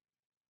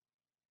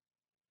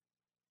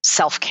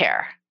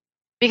self-care.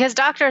 Because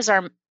doctors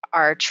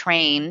are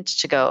trained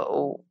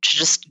to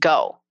just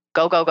go.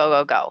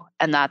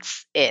 And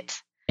that's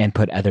it. And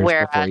put others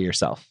before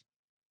yourself.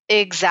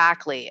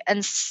 Exactly.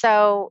 And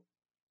so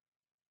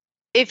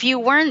if you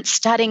weren't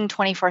studying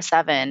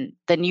 24/7,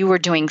 then you were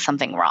doing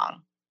something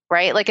wrong,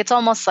 right? Like it's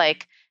almost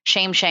like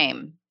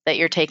shame that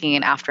you're taking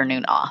an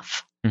afternoon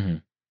off. Mm-hmm.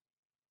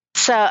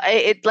 So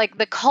it like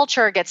the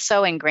culture gets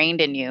so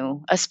ingrained in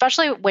you,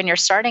 especially when you're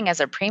starting as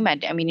a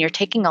pre-med. I mean, you're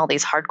taking all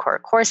these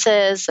hardcore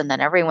courses and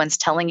then everyone's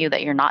telling you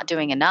that you're not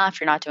doing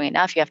enough. You have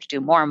to do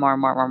more and more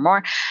and more and more and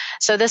more.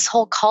 So this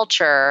whole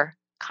culture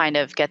kind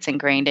of gets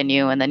ingrained in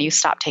you and then you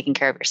stop taking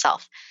care of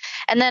yourself.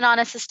 And then on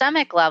a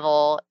systemic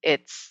level, the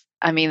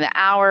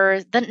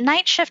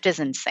night shift is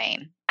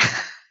insane.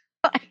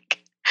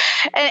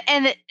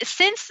 And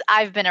since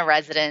I've been a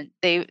resident,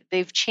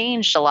 they've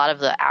changed a lot of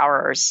the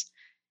hours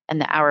and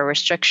the hour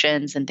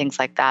restrictions and things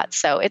like that.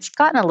 So it's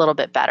gotten a little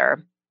bit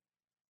better.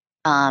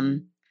 But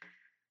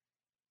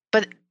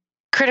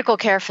critical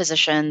care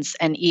physicians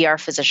and ER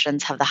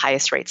physicians have the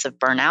highest rates of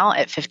burnout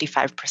at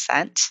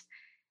 55%.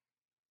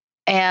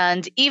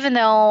 And even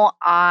though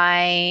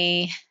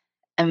I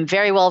am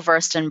very well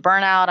versed in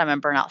burnout, I'm a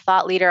burnout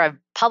thought leader, I've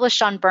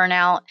published on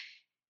burnout,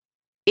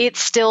 it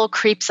still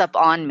creeps up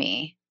on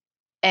me.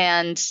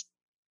 And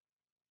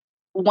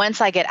once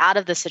I get out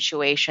of the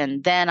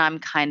situation, then I'm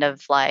kind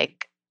of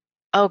like,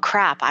 oh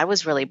crap, I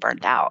was really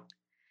burnt out.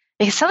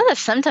 Because some of the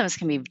symptoms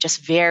can be just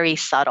very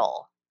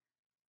subtle.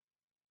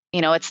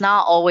 It's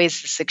not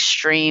always this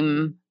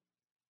extreme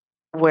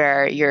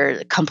where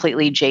you're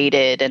completely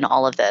jaded and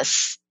all of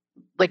this.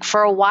 Like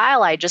for a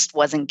while, I just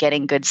wasn't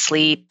getting good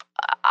sleep.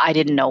 I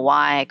didn't know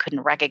why. I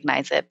couldn't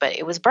recognize it, but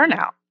it was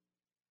burnout.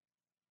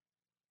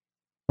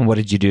 And what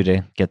did you do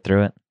to get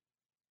through it?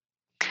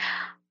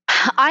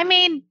 I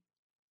made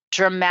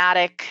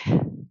dramatic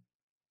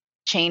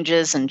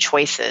changes and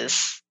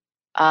choices.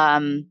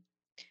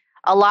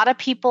 A lot of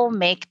people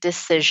make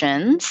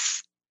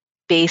decisions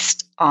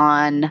based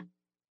on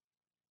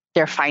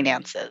their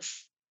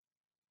finances.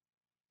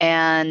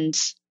 And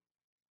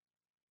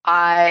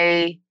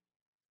I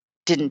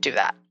didn't do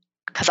that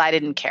because I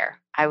didn't care.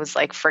 I was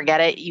like,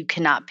 forget it. You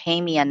cannot pay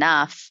me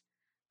enough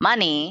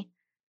money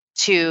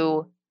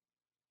to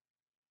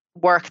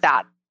work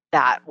that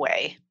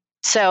way.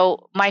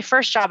 So my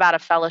first job out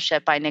of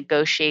fellowship, I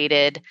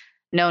negotiated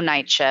no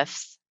night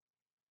shifts.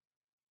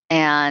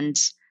 And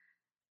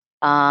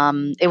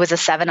it was a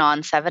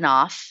 7-on,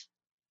 7-off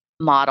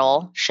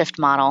shift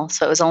model.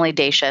 So it was only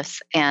day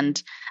shifts.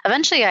 And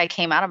eventually I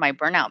came out of my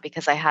burnout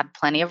because I had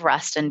plenty of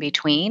rest in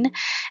between.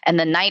 And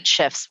the night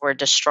shifts were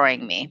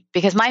destroying me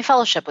because my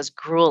fellowship was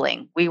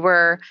grueling. We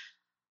were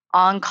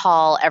on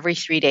call every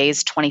 3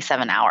 days,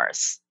 27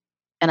 hours.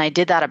 And I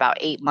did that about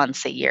 8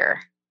 months a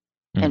year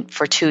and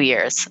for 2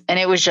 years. And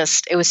it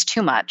was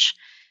too much.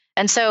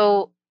 And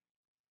so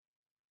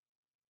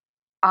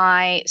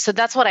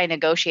that's what I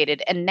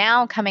negotiated. And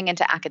now coming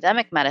into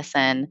academic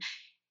medicine,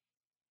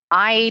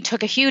 I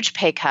took a huge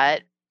pay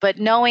cut, but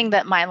knowing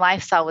that my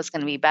lifestyle was going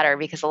to be better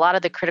because a lot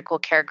of the critical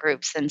care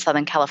groups in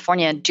Southern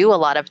California do a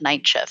lot of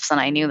night shifts. And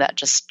I knew that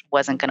just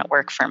wasn't going to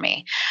work for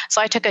me.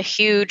 So I took a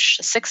huge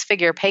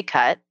 6-figure pay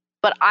cut,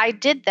 but I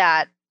did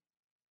that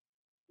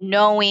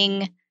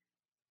knowing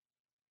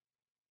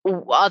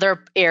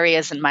other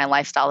areas in my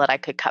lifestyle that I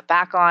could cut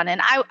back on.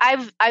 And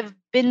I've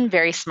been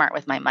very smart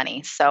with my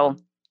money.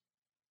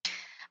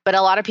 But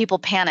a lot of people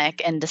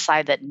panic and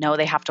decide that no,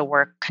 they have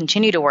to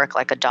continue to work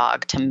like a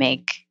dog to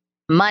make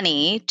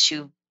money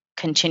to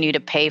continue to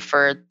pay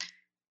for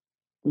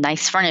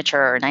nice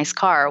furniture or nice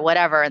car or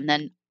whatever. And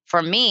then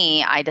for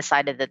me, I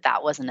decided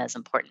that wasn't as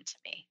important to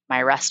me.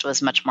 My rest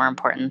was much more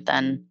important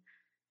than,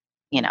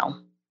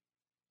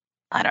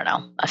 I don't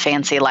know, a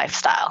fancy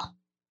lifestyle.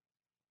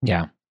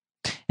 Yeah.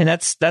 And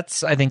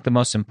that's I think the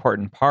most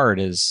important part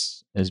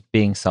is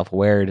being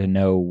self-aware to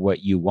know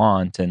what you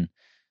want and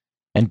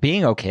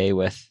being okay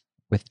with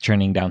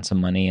turning down some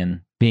money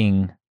and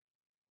being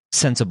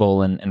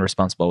sensible and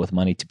responsible with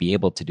money to be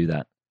able to do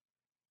that.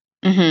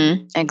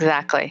 Mm-hmm.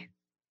 Exactly.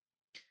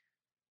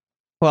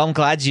 Well, I'm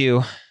glad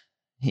you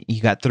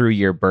got through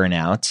your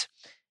burnout.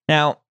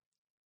 Now,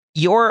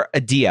 you're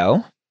a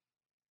DO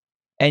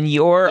and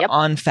you're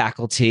on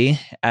faculty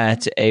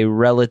at a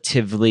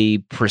relatively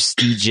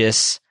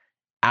prestigious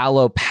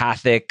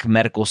allopathic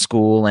medical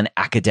school and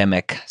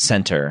academic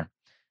center.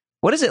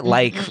 What is it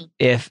like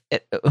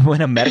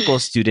when a medical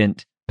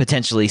student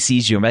potentially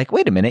sees you and like,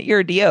 wait a minute, you're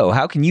a DO.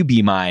 How can you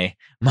be my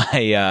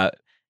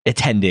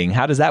attending?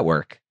 How does that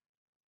work?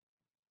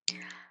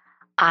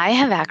 I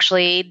have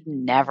actually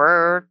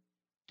never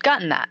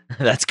gotten that.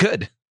 That's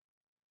good.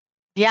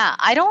 Yeah,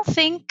 I don't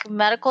think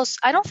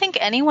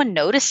anyone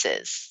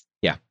notices.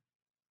 Yeah.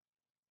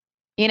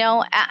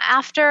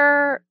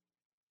 After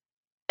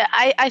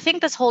I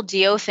think this whole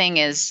DO thing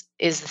is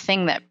the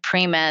thing that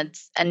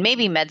pre-meds and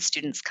maybe med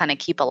students kind of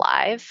keep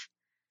alive.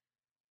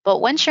 But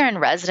once you're in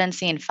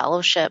residency and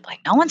fellowship, like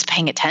no one's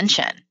paying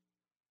attention.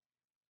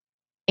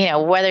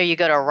 Whether you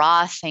go to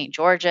Ross, St.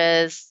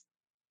 George's,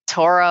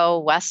 Toro,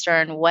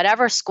 Western,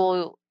 whatever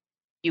school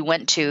you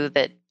went to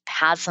that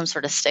has some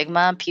sort of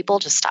stigma, people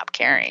just stop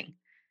caring.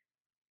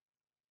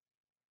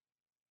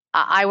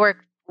 I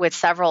work with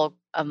several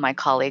of my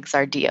colleagues,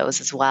 are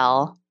DOs as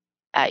well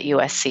at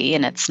USC,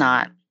 and it's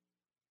not,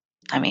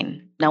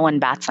 no one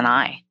bats an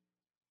eye.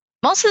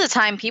 Most of the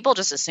time, people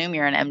just assume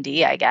you're an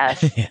MD, I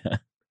guess.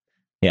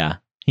 Yeah.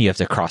 You have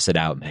to cross it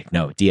out. Like,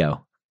 no, DO.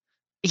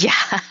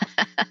 Yeah.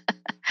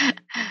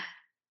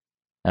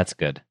 That's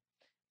good.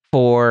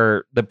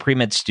 For the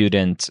pre-med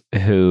student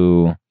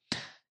who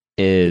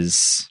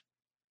is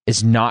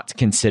not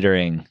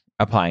considering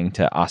applying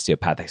to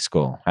osteopathic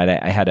school, right?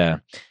 I had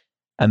a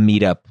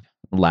meetup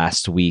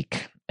last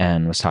week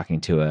and was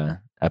talking to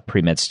a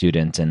pre-med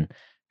student, and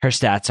her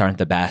stats aren't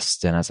the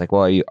best. And I was like,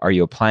 well, are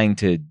you applying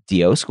to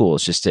DO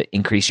schools just to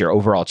increase your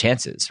overall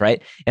chances,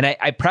 right? And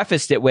I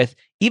prefaced it with,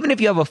 even if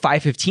you have a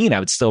 515, I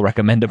would still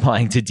recommend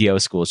applying to DO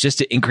schools just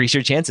to increase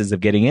your chances of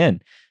getting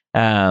in.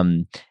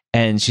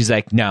 And she's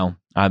like, no,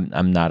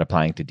 I'm not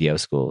applying to DO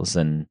schools.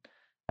 And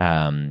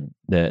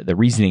the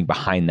reasoning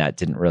behind that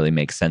didn't really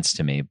make sense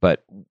to me.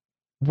 But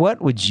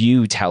what would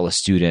you tell a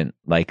student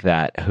like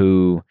that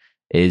who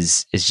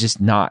is just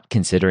not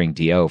considering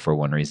DO for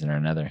one reason or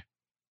another?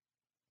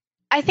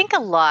 I think a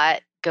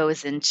lot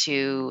goes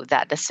into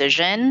that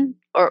decision,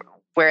 or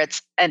where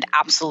it's an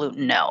absolute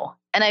no.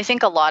 And I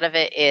think a lot of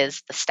it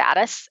is the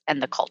status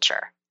and the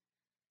culture.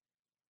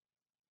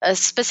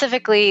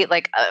 Specifically,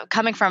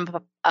 coming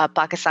from a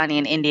Pakistani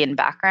and Indian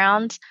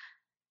background,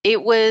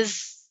 it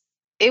was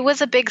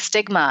a big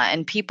stigma,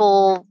 and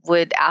people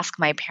would ask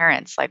my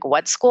parents, like,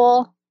 what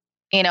school?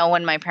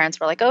 When my parents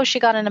were like, oh, she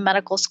got into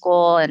medical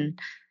school and,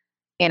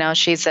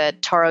 she's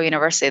at Toro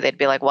University, they'd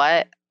be like,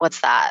 what?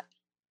 What's that?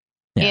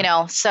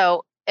 Yeah.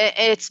 So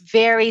it's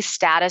very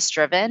status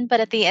driven, but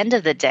at the end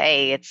of the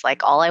day, it's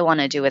like, all I want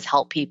to do is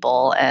help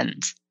people,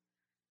 and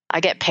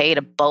I get paid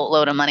a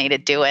boatload of money to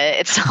do it.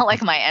 It's not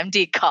like my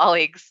MD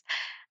colleagues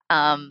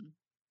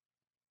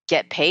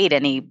get paid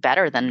any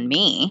better than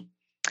me.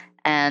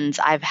 And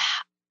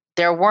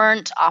there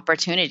weren't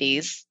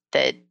opportunities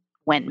that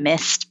went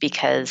missed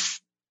because,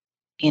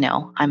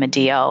 I'm a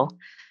DO.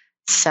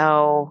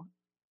 So,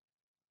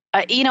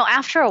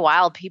 after a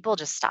while, people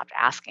just stopped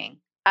asking.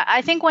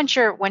 I think once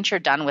you're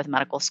done with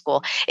medical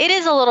school, it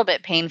is a little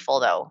bit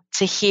painful though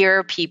to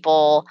hear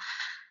people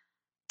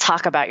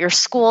talk about your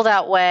school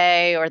that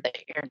way, or that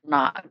you're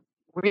not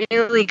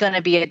really going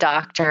to be a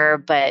doctor.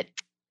 But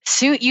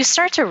soon you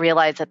start to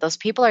realize that those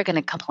people are going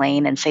to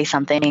complain and say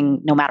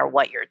something no matter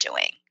what you're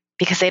doing,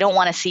 because they don't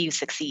want to see you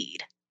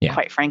succeed,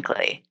 quite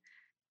frankly.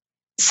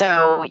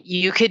 So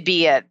you could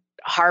be at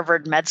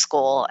Harvard Med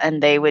School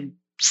and they would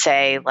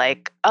say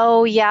like,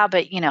 oh yeah,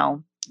 but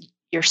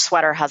your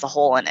sweater has a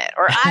hole in it,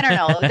 or I don't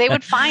know. They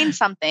would find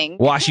something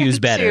Wash U's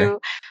better to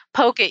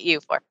poke at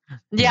you for.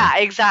 Yeah,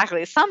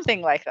 exactly.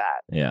 Something like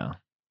that. Yeah.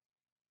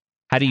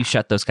 How do you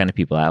shut those kind of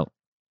people out?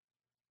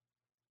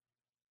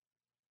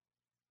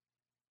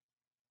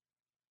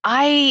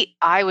 I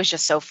was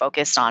just so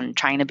focused on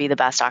trying to be the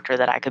best doctor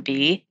that I could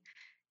be.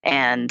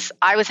 And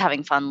I was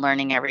having fun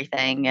learning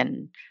everything.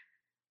 And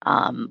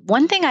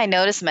one thing I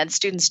noticed med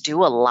students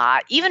do a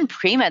lot, even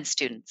pre-med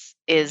students,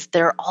 is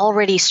they're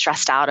already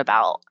stressed out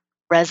about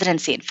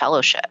residency and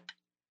fellowship.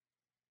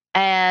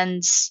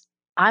 And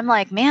I'm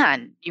like,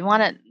 man, why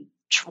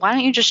don't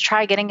you just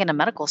try getting into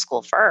medical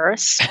school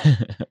first?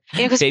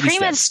 Because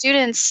pre-med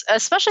students,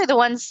 especially the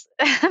ones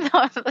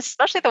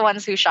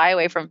who shy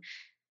away from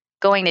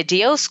going to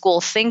DO school,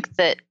 think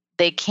that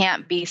they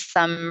can't be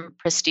some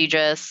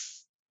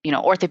prestigious,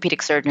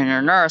 orthopedic surgeon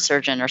or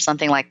neurosurgeon or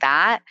something like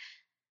that.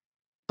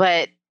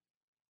 But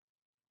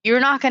you're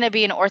not going to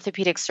be an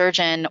orthopedic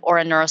surgeon or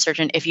a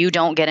neurosurgeon if you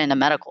don't get into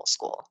medical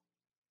school.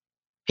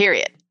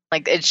 Period.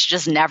 Like, it's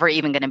just never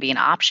even going to be an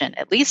option.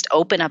 At least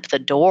open up the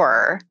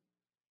door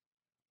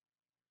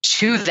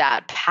to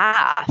that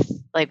path.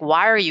 Like,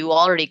 why are you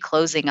already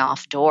closing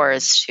off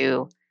doors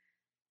to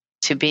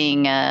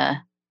being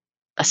a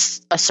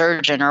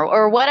surgeon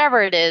or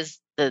whatever it is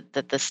that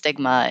the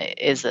stigma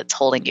is that's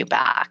holding you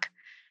back?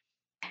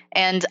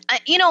 And,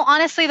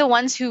 honestly, the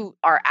ones who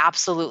are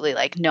absolutely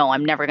like, no,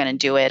 I'm never going to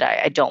do it.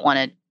 I don't want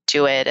to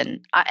do it.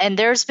 And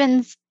there's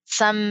been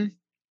some,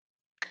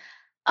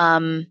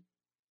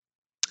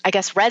 I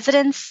guess,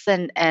 residents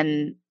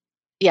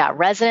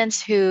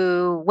residents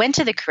who went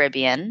to the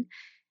Caribbean,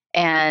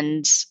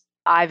 and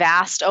I've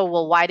asked, oh,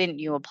 well, why didn't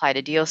you apply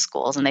to DO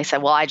schools? And they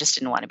said, well, I just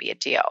didn't want to be a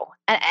DO.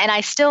 And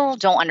I still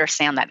don't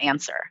understand that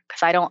answer,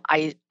 because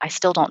I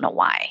still don't know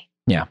why.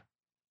 Yeah.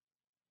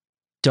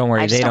 Don't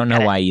worry. They don't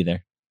know why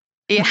either.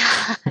 Yeah.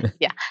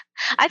 Yeah.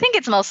 I think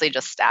it's mostly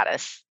just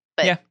status.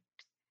 but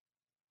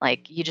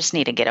like, you just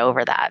need to get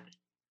over that.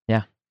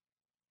 Yeah.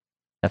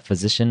 A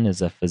physician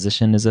is a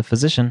physician is a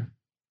physician.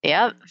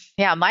 Yep.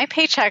 Yeah. My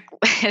paycheck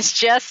is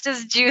just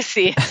as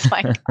juicy as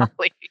my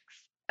colleagues.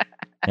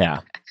 Yeah.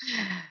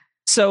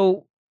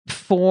 So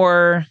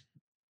for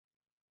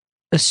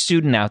a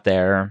student out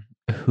there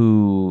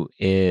who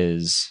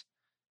is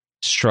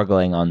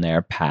struggling on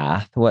their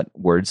path, what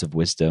words of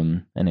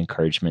wisdom and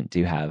encouragement do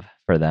you have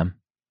for them?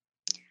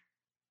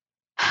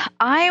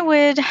 I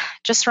would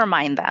just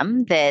remind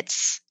them that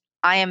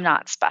I am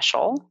not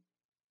special.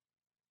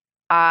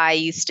 I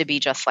used to be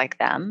just like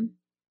them,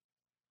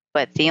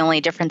 but the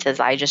only difference is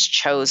I just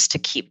chose to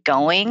keep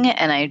going,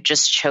 and I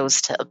just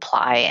chose to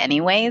apply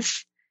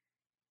anyways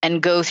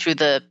and go through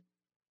the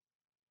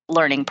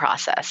learning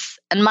process.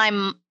 And my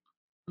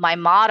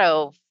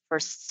motto for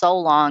so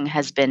long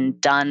has been,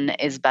 done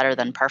is better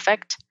than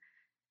perfect.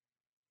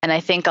 And I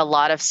think a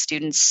lot of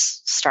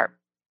students start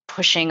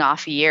pushing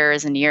off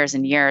years and years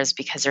and years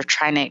because they're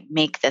trying to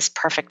make this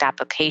perfect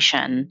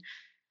application.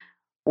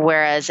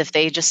 Whereas if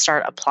they just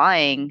start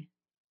applying,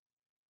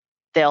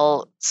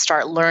 they'll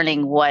start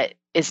learning what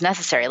is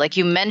necessary. Like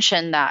you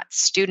mentioned, that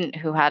student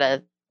who had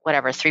a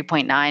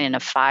 3.9 and a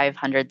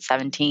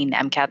 517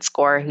 MCAT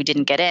score who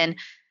didn't get in,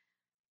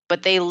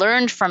 but they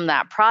learned from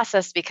that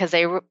process because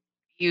they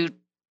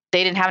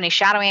didn't have any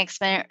shadowing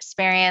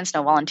experience,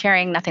 no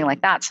volunteering, nothing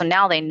like that. So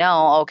now they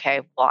know,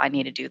 okay, well, I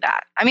need to do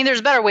that. I mean,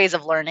 there's better ways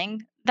of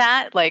learning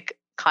that, like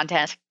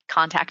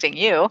contacting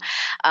you.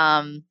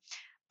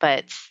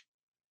 But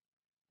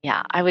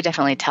yeah, I would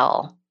definitely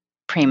tell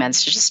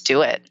pre-meds to just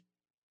do it.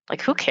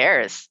 Like, who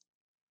cares?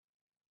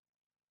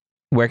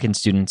 Where can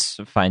students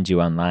find you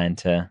online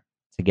to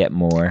get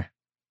more?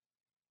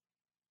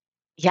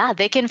 Yeah,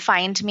 they can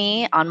find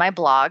me on my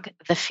blog,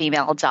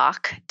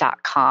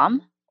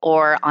 thefemaledoc.com,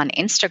 or on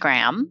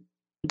Instagram,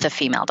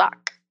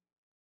 thefemaledoc.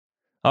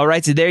 All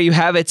right, so there you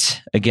have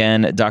it.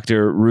 Again,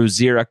 Dr.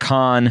 Ruzeera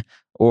Khan,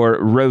 or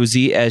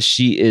Rosie as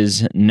she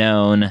is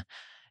known.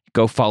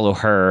 Go follow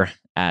her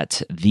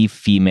at The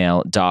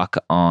Female Doc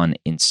on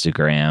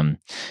Instagram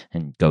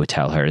and go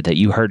tell her that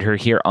you heard her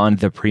here on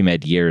the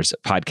Pre-Med Years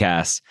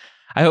podcast.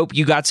 I hope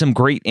you got some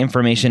great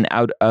information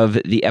out of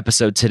the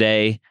episode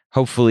today,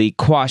 hopefully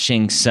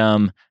quashing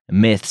some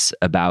myths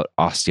about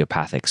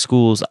osteopathic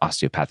schools,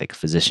 osteopathic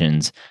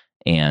physicians,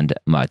 and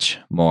much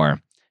more.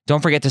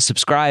 Don't forget to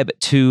subscribe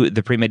to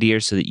the Pre-Med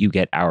Years so that you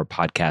get our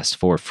podcast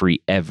for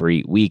free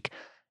every week.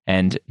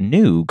 And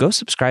go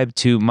subscribe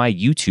to my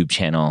YouTube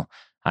channel.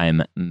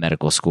 I'm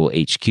Medical School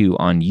HQ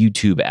on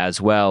YouTube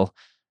as well.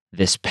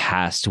 This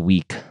past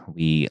week,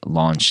 we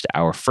launched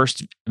our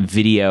first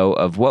video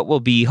of what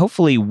will be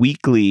hopefully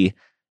weekly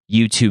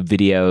YouTube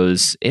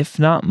videos, if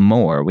not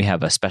more. We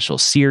have a special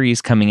series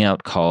coming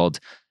out called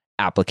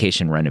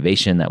Application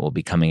Renovation that will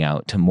be coming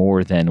out to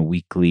more than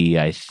weekly,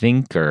 I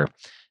think, or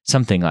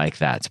something like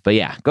that. But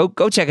yeah, go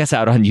check us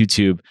out on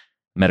YouTube,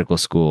 Medical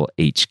School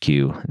HQ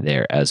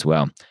there as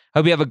well.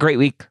 Hope you have a great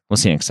week. We'll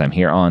see you next time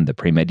here on the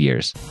Pre-Med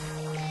Years.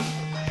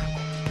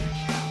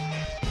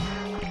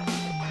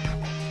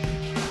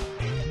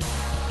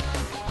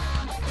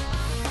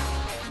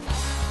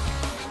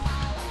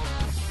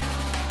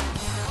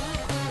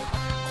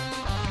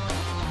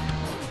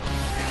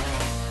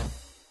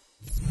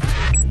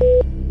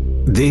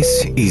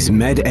 This is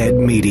MedEd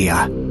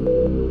Media.